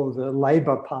the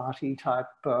Labour Party type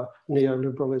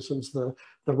neoliberalisms,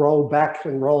 the roll back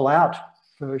and roll out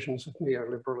versions of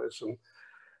neoliberalism,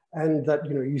 and that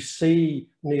you see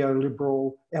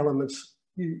neoliberal elements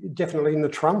definitely in the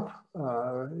Trump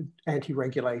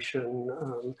anti-regulation,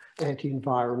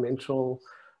 anti-environmental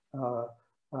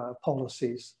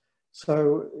policies.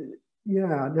 So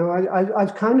yeah, no,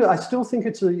 I still think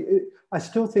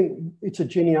it's a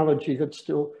genealogy that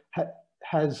still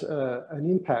has an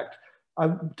impact. I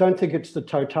don't think it's the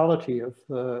totality of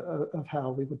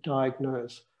how we would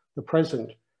diagnose the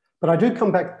present, but I do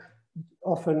come back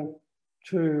often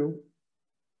to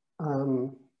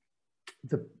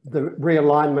the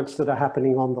realignments that are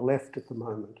happening on the left at the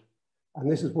moment.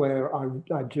 And this is where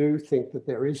I do think that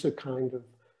there is a kind of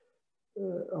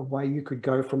a way you could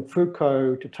go from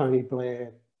Foucault to Tony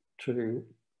Blair to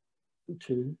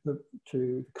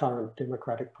the current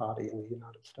Democratic Party in the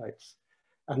United States.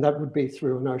 And that would be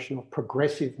through a notion of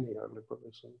progressive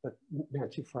neoliberalism that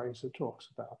Nancy Fraser talks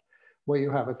about, where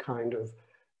you have a kind of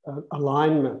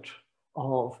alignment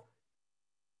of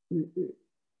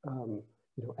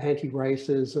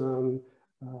anti-racism,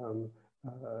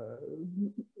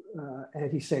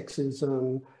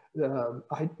 anti-sexism,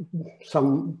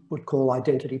 some would call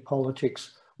identity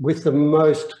politics, with the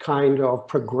most kind of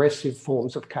progressive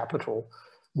forms of capital,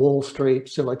 Wall Street,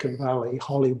 Silicon Valley,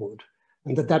 Hollywood.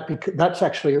 And that's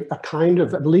actually a kind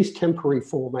of at least temporary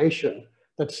formation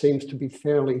that seems to be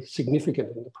fairly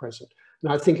significant in the present.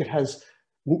 And I think it has,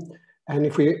 and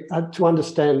if we had to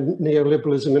understand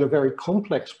neoliberalism in a very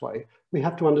complex way, we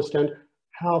have to understand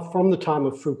how from the time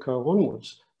of Foucault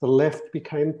onwards, the left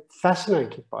became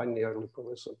fascinated by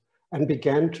neoliberalism and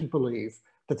began to believe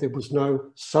that there was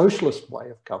no socialist way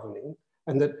of governing,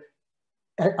 and that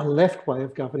a left way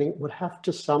of governing would have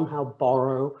to somehow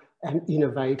borrow and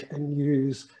innovate and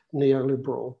use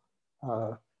neoliberal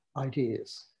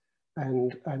ideas.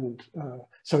 And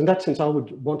so in that sense, I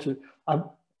would want to,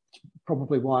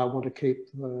 probably why I want to keep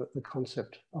the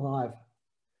concept alive.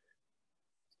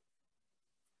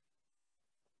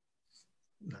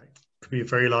 It could be a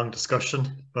very long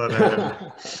discussion, but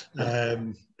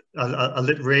I'll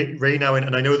let Ray now in,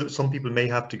 and I know that some people may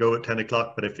have to go at 10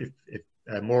 o'clock, but if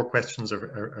more questions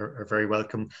are very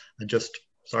welcome. And just,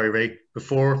 sorry, Ray,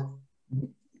 before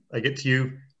I get to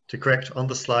you, to correct on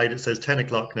the slide, it says 10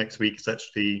 o'clock next week. It's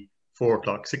actually 4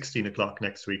 o'clock, 16 o'clock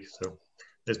next week. So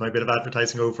there's my bit of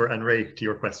advertising over. And Ray, to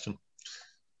your question.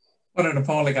 What an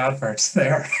appalling advert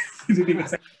there. You didn't even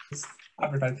say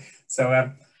advertising.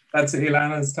 So that's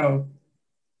Ilana's talk.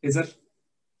 Is it?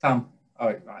 Tom?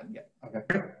 Oh, yeah,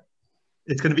 okay.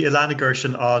 It's going to be Ilana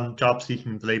Gershon on job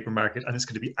seeking in the labour market, and it's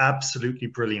going to be absolutely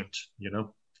brilliant, you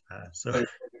know.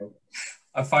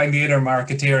 I find the inner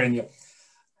marketeer in you.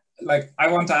 Like, I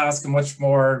want to ask a much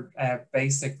more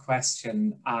basic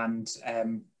question, and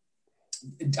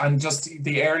just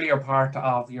the earlier part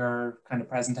of your kind of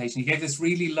presentation, you gave this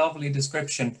really lovely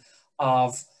description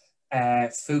of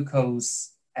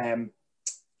Foucault's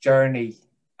journey,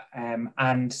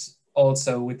 and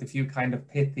also with a few kind of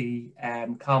pithy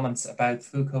comments about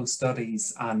Foucault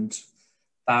studies and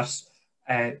that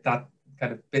that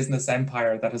kind of business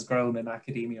empire that has grown in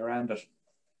academia around it.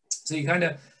 So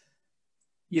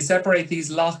you separate these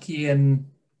Lockean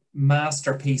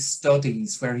masterpiece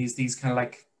studies where he's these kind of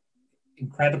like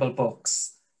incredible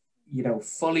books, you know,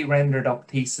 fully rendered up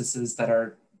theses that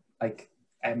are like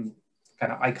kind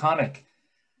of iconic.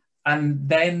 And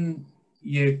then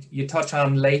you touch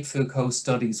on late Foucault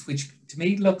studies, which to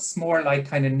me looks more like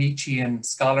kind of Nietzschean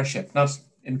scholarship, not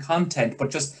in content,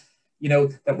 but just, you know,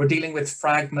 that we're dealing with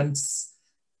fragments,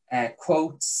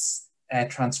 quotes,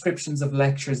 transcriptions of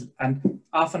lectures, and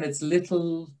often it's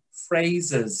little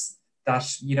phrases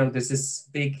that, you know, there's this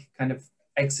big kind of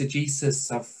exegesis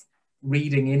of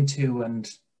reading into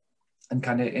and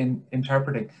kind of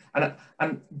interpreting.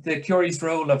 And the curious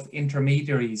role of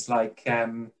intermediaries like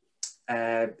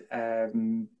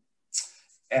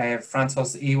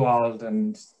Francois Ewald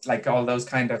and like all those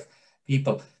kind of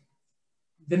people.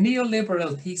 The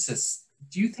neoliberal thesis,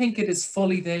 do you think it is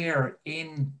fully there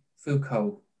in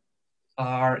Foucault,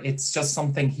 or it's just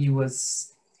something he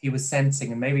was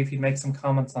sensing? And maybe if you'd make some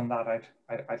comments on that,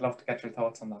 I'd love to get your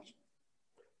thoughts on that.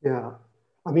 Yeah,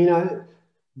 I mean,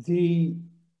 the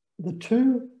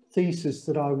two theses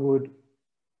that I would,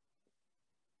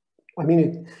 I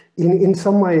mean, in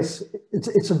some ways,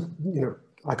 it's a, you know,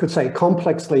 I could say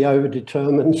complexly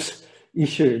overdetermined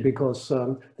issue, because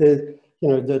you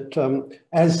know, that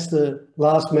as the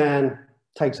last man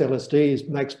takes LSD,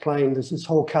 makes plain, there's this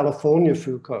whole California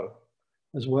Foucault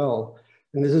as well.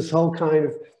 And there's this whole kind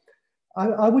of,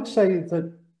 I would say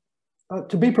that,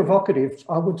 to be provocative,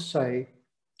 I would say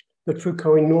that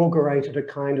Foucault inaugurated a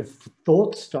kind of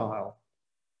thought style.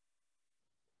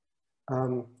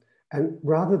 And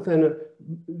rather than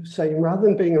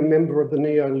being a member of the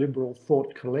neoliberal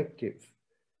thought collective,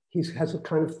 he has a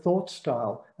kind of thought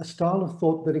style, a style of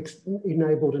thought that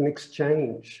enabled an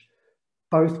exchange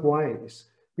both ways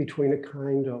between a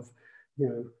kind of, you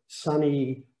know,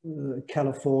 sunny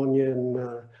Californian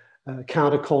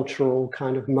countercultural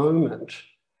kind of moment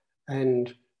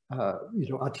and, you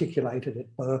know, articulated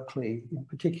at Berkeley in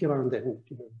particular, and then,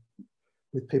 you know,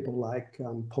 with people like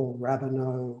Paul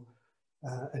Rabineau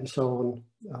and so on,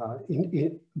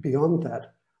 beyond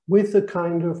that, with the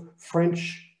kind of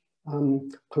French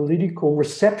political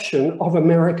reception of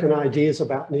American ideas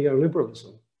about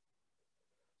neoliberalism.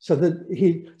 So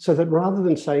that rather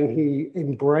than saying he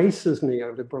embraces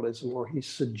neoliberalism or he's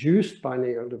seduced by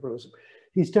neoliberalism,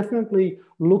 he's definitely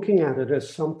looking at it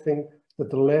as something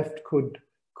that the left could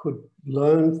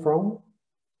learn from,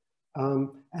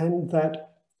 and that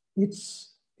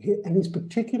and he's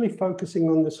particularly focusing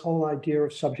on this whole idea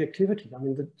of subjectivity. I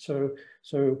mean,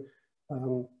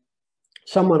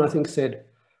 someone I think said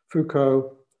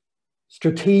Foucault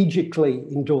strategically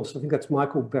endorsed, I think that's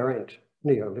Michael Berendt,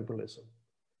 neoliberalism.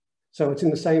 So it's in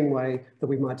the same way that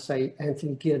we might say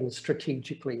Anthony Giddens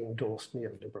strategically endorsed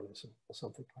neoliberalism or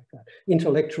something like that.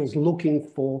 Intellectuals looking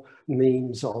for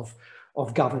means of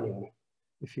governing,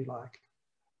 if you like.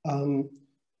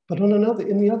 But on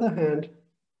the other hand,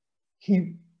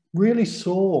 he really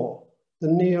saw the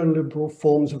neoliberal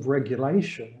forms of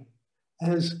regulation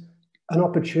as an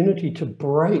opportunity to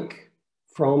break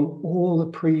from all the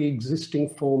pre-existing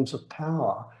forms of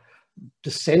power,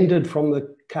 descended from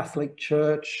the Catholic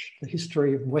Church, the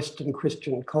history of Western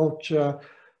Christian culture,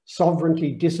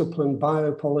 sovereignty, discipline,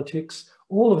 biopolitics,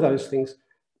 all of those things,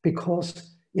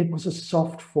 because it was a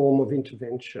soft form of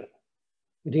intervention.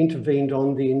 It intervened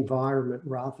on the environment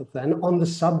rather than on the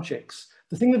subjects.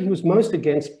 The thing that he was most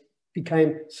against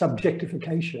became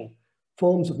subjectification,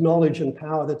 forms of knowledge and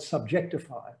power that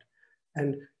subjectified.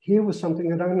 And here was something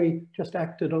that only just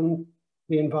acted on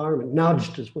the environment,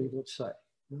 nudged, as we would say,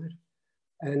 right?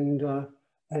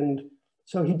 And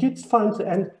so he did find,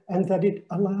 and that it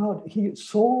allowed, he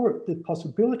saw the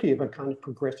possibility of a kind of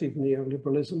progressive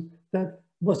neoliberalism that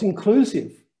was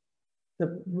inclusive,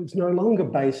 that was no longer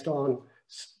based on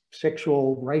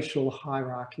sexual, racial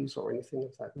hierarchies or anything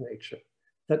of that nature,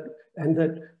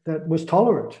 that was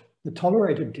tolerant, that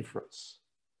tolerated difference.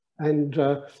 And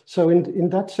so in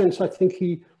that sense, I think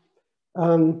he,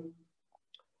 so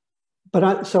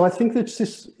I think that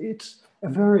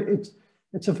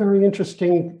it's a very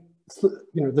interesting, you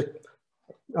know,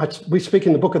 we speak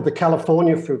in the book of the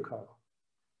California Foucault.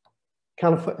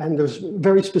 And there's a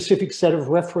very specific set of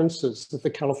references that the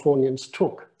Californians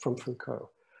took from Foucault.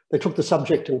 They took the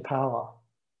subject and power,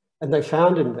 and they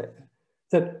found in there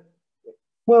that,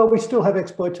 well, we still have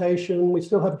exploitation, we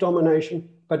still have domination,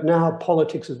 but now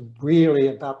politics is really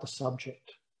about the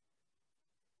subject.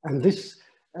 And this,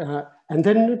 and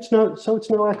then it's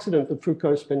no accident that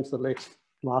Foucault spends the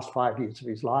last 5 years of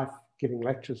his life giving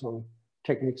lectures on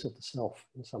techniques of the self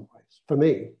in some ways. For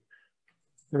me,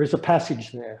 there is a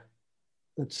passage there,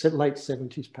 that's a late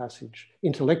 70s passage,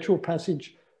 intellectual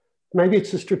passage. Maybe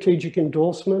it's a strategic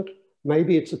endorsement,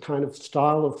 maybe it's a kind of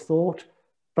style of thought,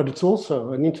 but it's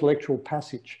also an intellectual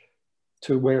passage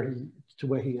to where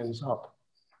he ends up.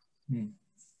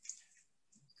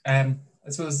 I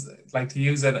suppose, like, to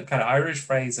use a kind of Irish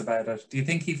phrase about it, do you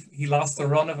think he lost the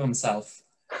run of himself?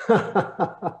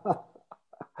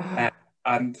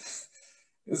 And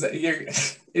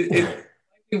it's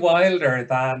wilder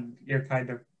than you're kind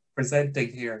of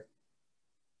presenting here.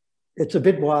 It's a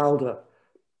bit wilder.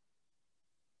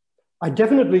 I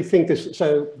definitely think this.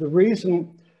 So the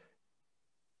reason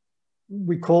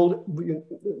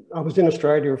I was in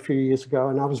Australia a few years ago,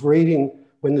 and I was reading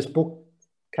when this book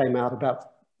came out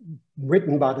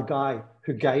written by the guy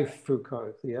who gave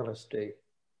Foucault the LSD.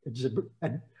 It's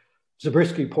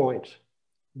Zabriskie Point.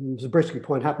 Zabriskie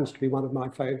Point happens to be one of my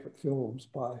favorite films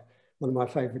by one of my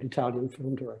favorite Italian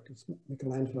film directors,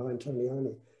 Michelangelo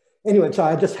Antonioni. Anyway, so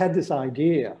I just had this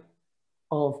idea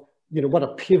of, you know, what a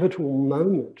pivotal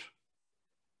moment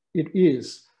it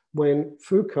is when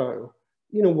Foucault,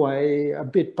 in a way, a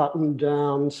bit buttoned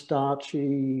down,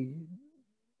 starchy,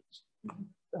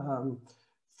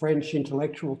 French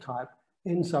intellectual type,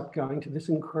 ends up going to this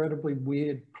incredibly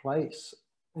weird place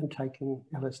and taking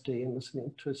LSD and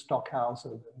listening to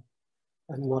Stockhausen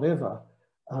and whatever.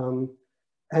 And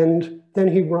then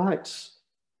he writes,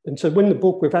 and so when the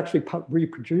book, we've actually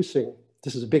reproducing,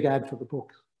 this is a big ad for the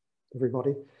book,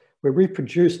 everybody, we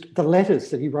reproduced the letters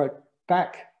that he wrote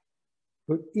back.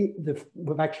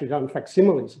 We've actually done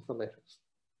facsimiles of the letters,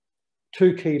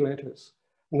 2 key letters.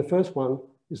 And the first one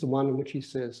is the one in which he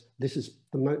says, I think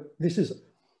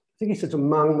he says,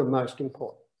 among the most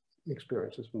important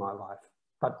experiences of my life.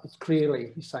 But it's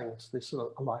clearly, he's saying this is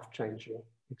a life-changing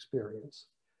experience.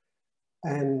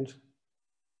 And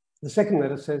the second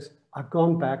letter says, I've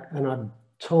gone back and I've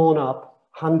torn up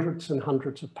hundreds and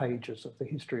hundreds of pages of the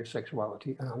history of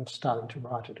sexuality, and I'm starting to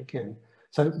write it again.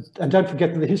 So, and don't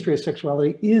forget that the history of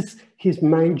sexuality is his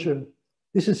major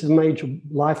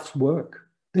life's work.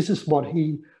 This is what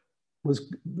he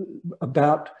was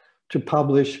about to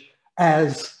publish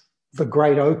as the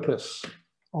great opus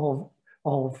of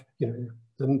you know,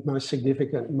 the most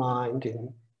significant mind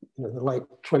in, you know, the late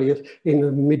 20th, in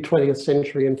the mid 20th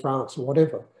century in France or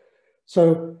whatever.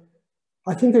 So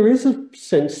I think there is a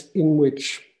sense in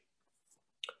which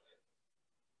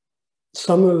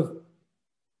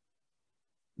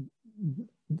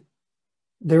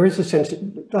there is a sense,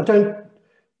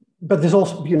 but there's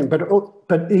also, you know,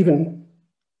 but even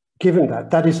given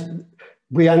that is,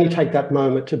 we only take that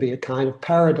moment to be a kind of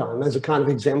paradigm, as a kind of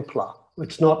exemplar.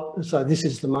 It's not, so this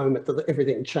is the moment that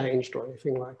everything changed or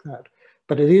anything like that.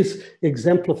 But it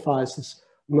exemplifies this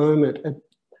moment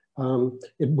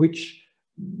in which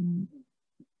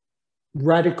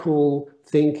radical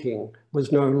thinking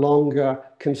was no longer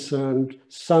concerned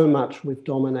so much with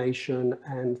domination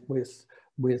and with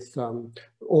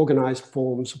organized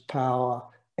forms of power,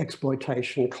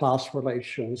 exploitation, class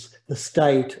relations, the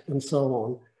state, and so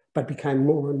on, but became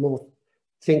more and more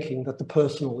thinking that the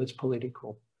personal is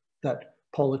political, that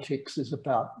politics is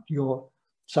about your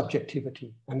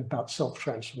subjectivity and about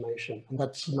self-transformation. And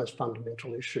that's the most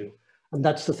fundamental issue. And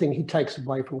that's the thing he takes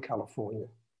away from California.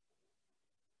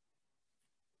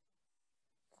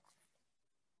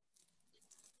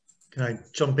 Can I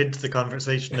jump into the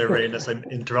conversation there, Ray, as I'm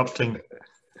interrupting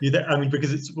you there? I mean,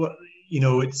 because it's what, you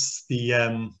know, it's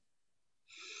the,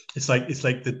 it's like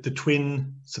the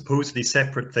twin, supposedly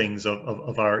separate things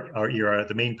of our era,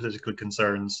 the main political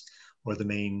concerns, or the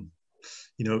main,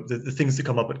 you know, the things that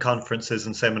come up at conferences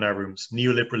and seminar rooms,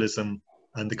 neoliberalism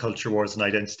and the culture wars and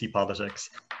identity politics.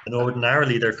 And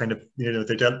ordinarily they're kind of, you know,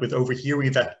 they're dealt with. Over here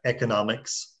we've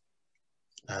economics,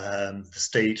 the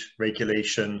state,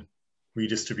 regulation,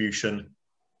 redistribution,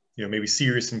 you know, maybe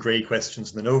serious and grey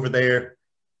questions. And then over there,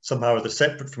 somehow they're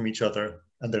separate from each other,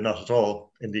 and they're not at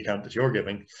all in the account that you're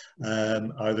giving,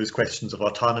 are those questions of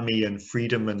autonomy and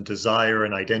freedom and desire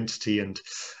and identity and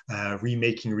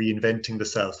reinventing the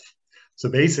self. So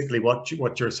basically what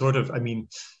you're sort of, I mean,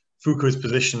 Foucault's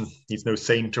position, he's no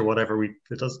saint or whatever, it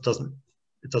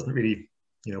doesn't really,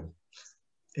 you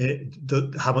know,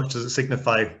 how much does it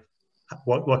signify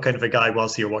what kind of a guy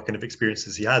was he, or what kind of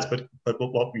experiences he has. But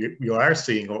what you are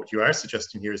seeing, or what you are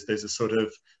suggesting here, is there's a sort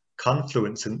of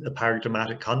confluence, and a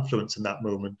paradigmatic confluence in that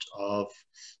moment of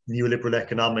neoliberal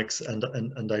economics and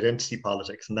identity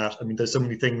politics. And that, I mean, there's so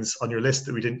many things on your list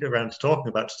that we didn't get around to talking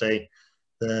about today.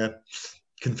 The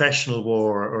confessional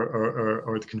war,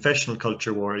 or the confessional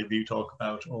culture war that you talk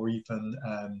about, or even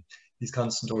these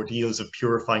constant ordeals of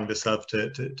purifying the self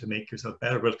to make yourself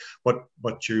better. But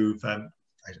what you've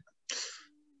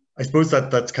I suppose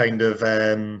that's kind of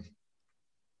the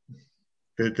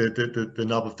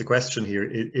knob of the question here.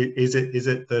 Is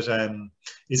it that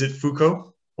is it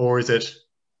Foucault, or is it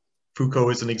Foucault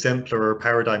as an exemplar or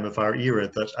paradigm of our era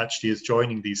that actually is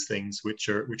joining these things, which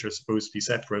are supposed to be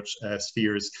separate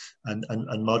spheres, and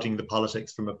mudding the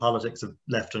politics from a politics of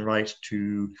left and right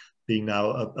to being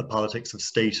now a politics of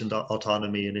state and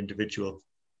autonomy and individual?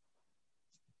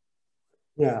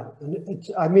 Yeah, and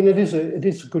I mean, it is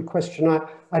a good question.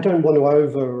 I don't want to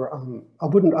I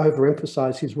wouldn't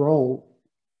overemphasize his role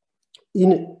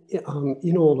in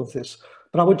all of this,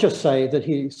 but I would just say that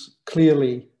he's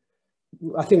clearly,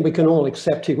 I think we can all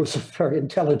accept he was a very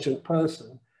intelligent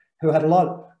person who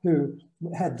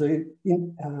had the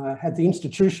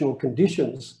institutional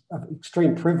conditions of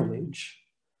extreme privilege.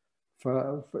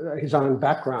 For his own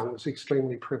background was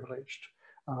extremely privileged.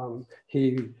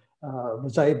 He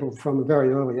was able from a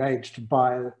very early age to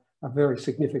buy a very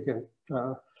significant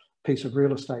piece of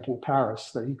real estate in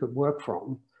Paris that he could work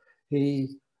from.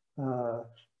 He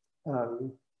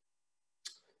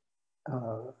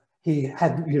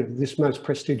had, you know, this most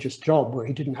prestigious job where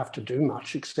he didn't have to do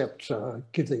much except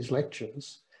give these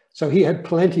lectures. So he had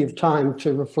plenty of time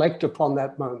to reflect upon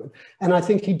that moment. And I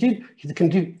think he did,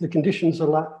 the conditions are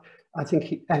like, I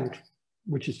think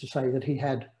which is to say that he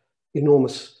had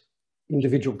enormous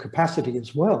individual capacity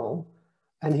as well.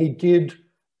 And he did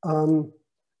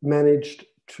manage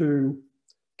to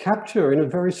capture in a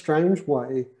very strange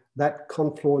way that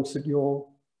confluence that you're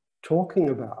talking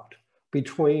about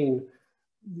between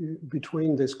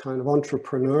this kind of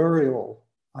entrepreneurial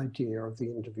idea of the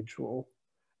individual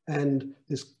and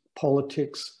this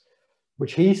politics,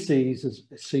 which he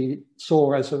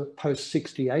saw as a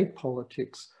post-68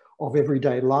 politics of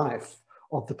everyday life,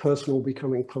 of the personal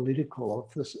becoming political,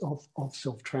 of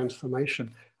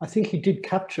self-transformation. I think he did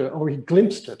capture, or he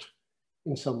glimpsed it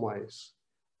in some ways,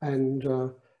 and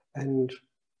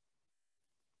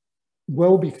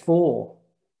well before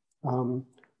you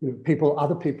know,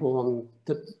 other people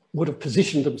that would have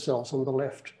positioned themselves on the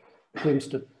left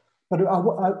glimpsed it. But I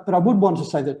would want to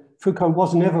say that Foucault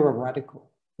was never a radical.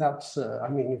 That's, I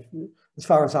mean, as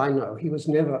far as I know, he was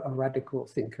never a radical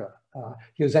thinker.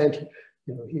 He was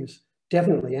he was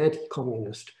definitely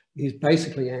anti-communist. He's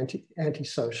basically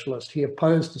anti-socialist. He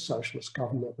opposed the socialist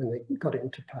government when they got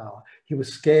into power. He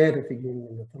was scared of the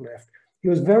union of the left. He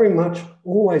was very much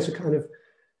always a kind of,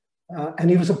 and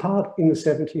he was a part in the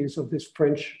 70s of this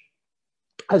French,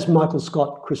 as Michael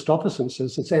Scott Christopherson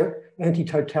says, it's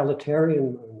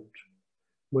anti-totalitarian moment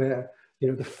where, you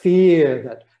know, the fear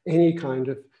that any kind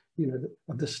of, you know,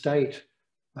 of the state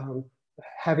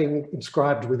having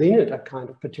inscribed within it a kind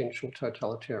of potential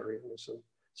totalitarianism.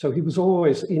 So he was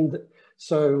always in the,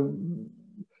 so,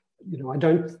 you know,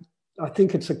 I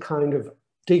think it's a kind of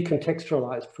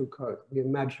decontextualized Foucault. We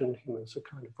imagine him as a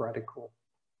kind of radical.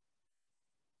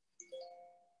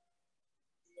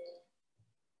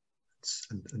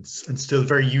 And still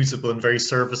very usable and very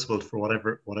serviceable for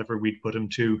whatever we'd put him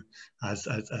to as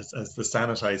the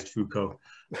sanitized Foucault.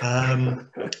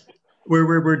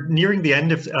 We're nearing the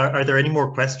end. Are there any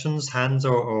more questions, hands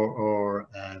or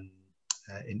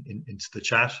into the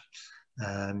chat?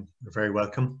 You're very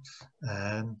welcome.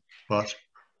 But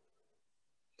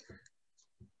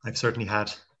I've certainly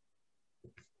had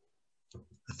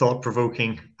a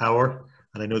thought-provoking hour,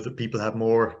 and I know that people have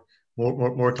more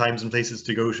times and places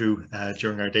to go to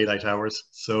during our daylight hours.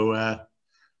 So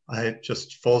it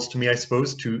just falls to me, I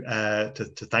suppose, to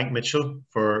thank Mitchell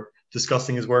for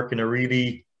discussing his work in a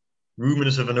really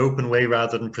ruminative and open way,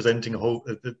 rather than presenting a whole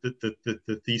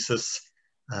the thesis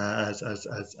as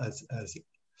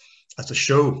a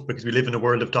show, because we live in a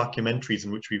world of documentaries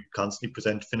in which we constantly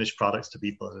present finished products to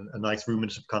people, and a nice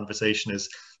ruminative conversation is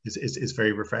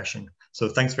very refreshing. So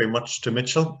thanks very much to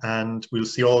Mitchell, and we'll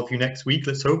see all of you next week,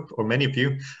 let's hope, or many of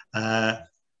you,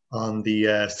 on the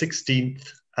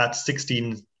 16th at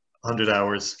 1600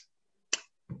 hours.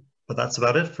 But that's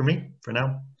about it for me for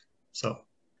now. So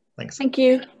thanks. Thank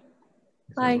you.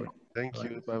 Bye. Thank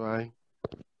you. Bye-bye.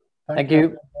 Thank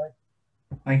you.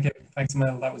 Thank you. Thanks,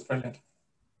 Mel. That was brilliant.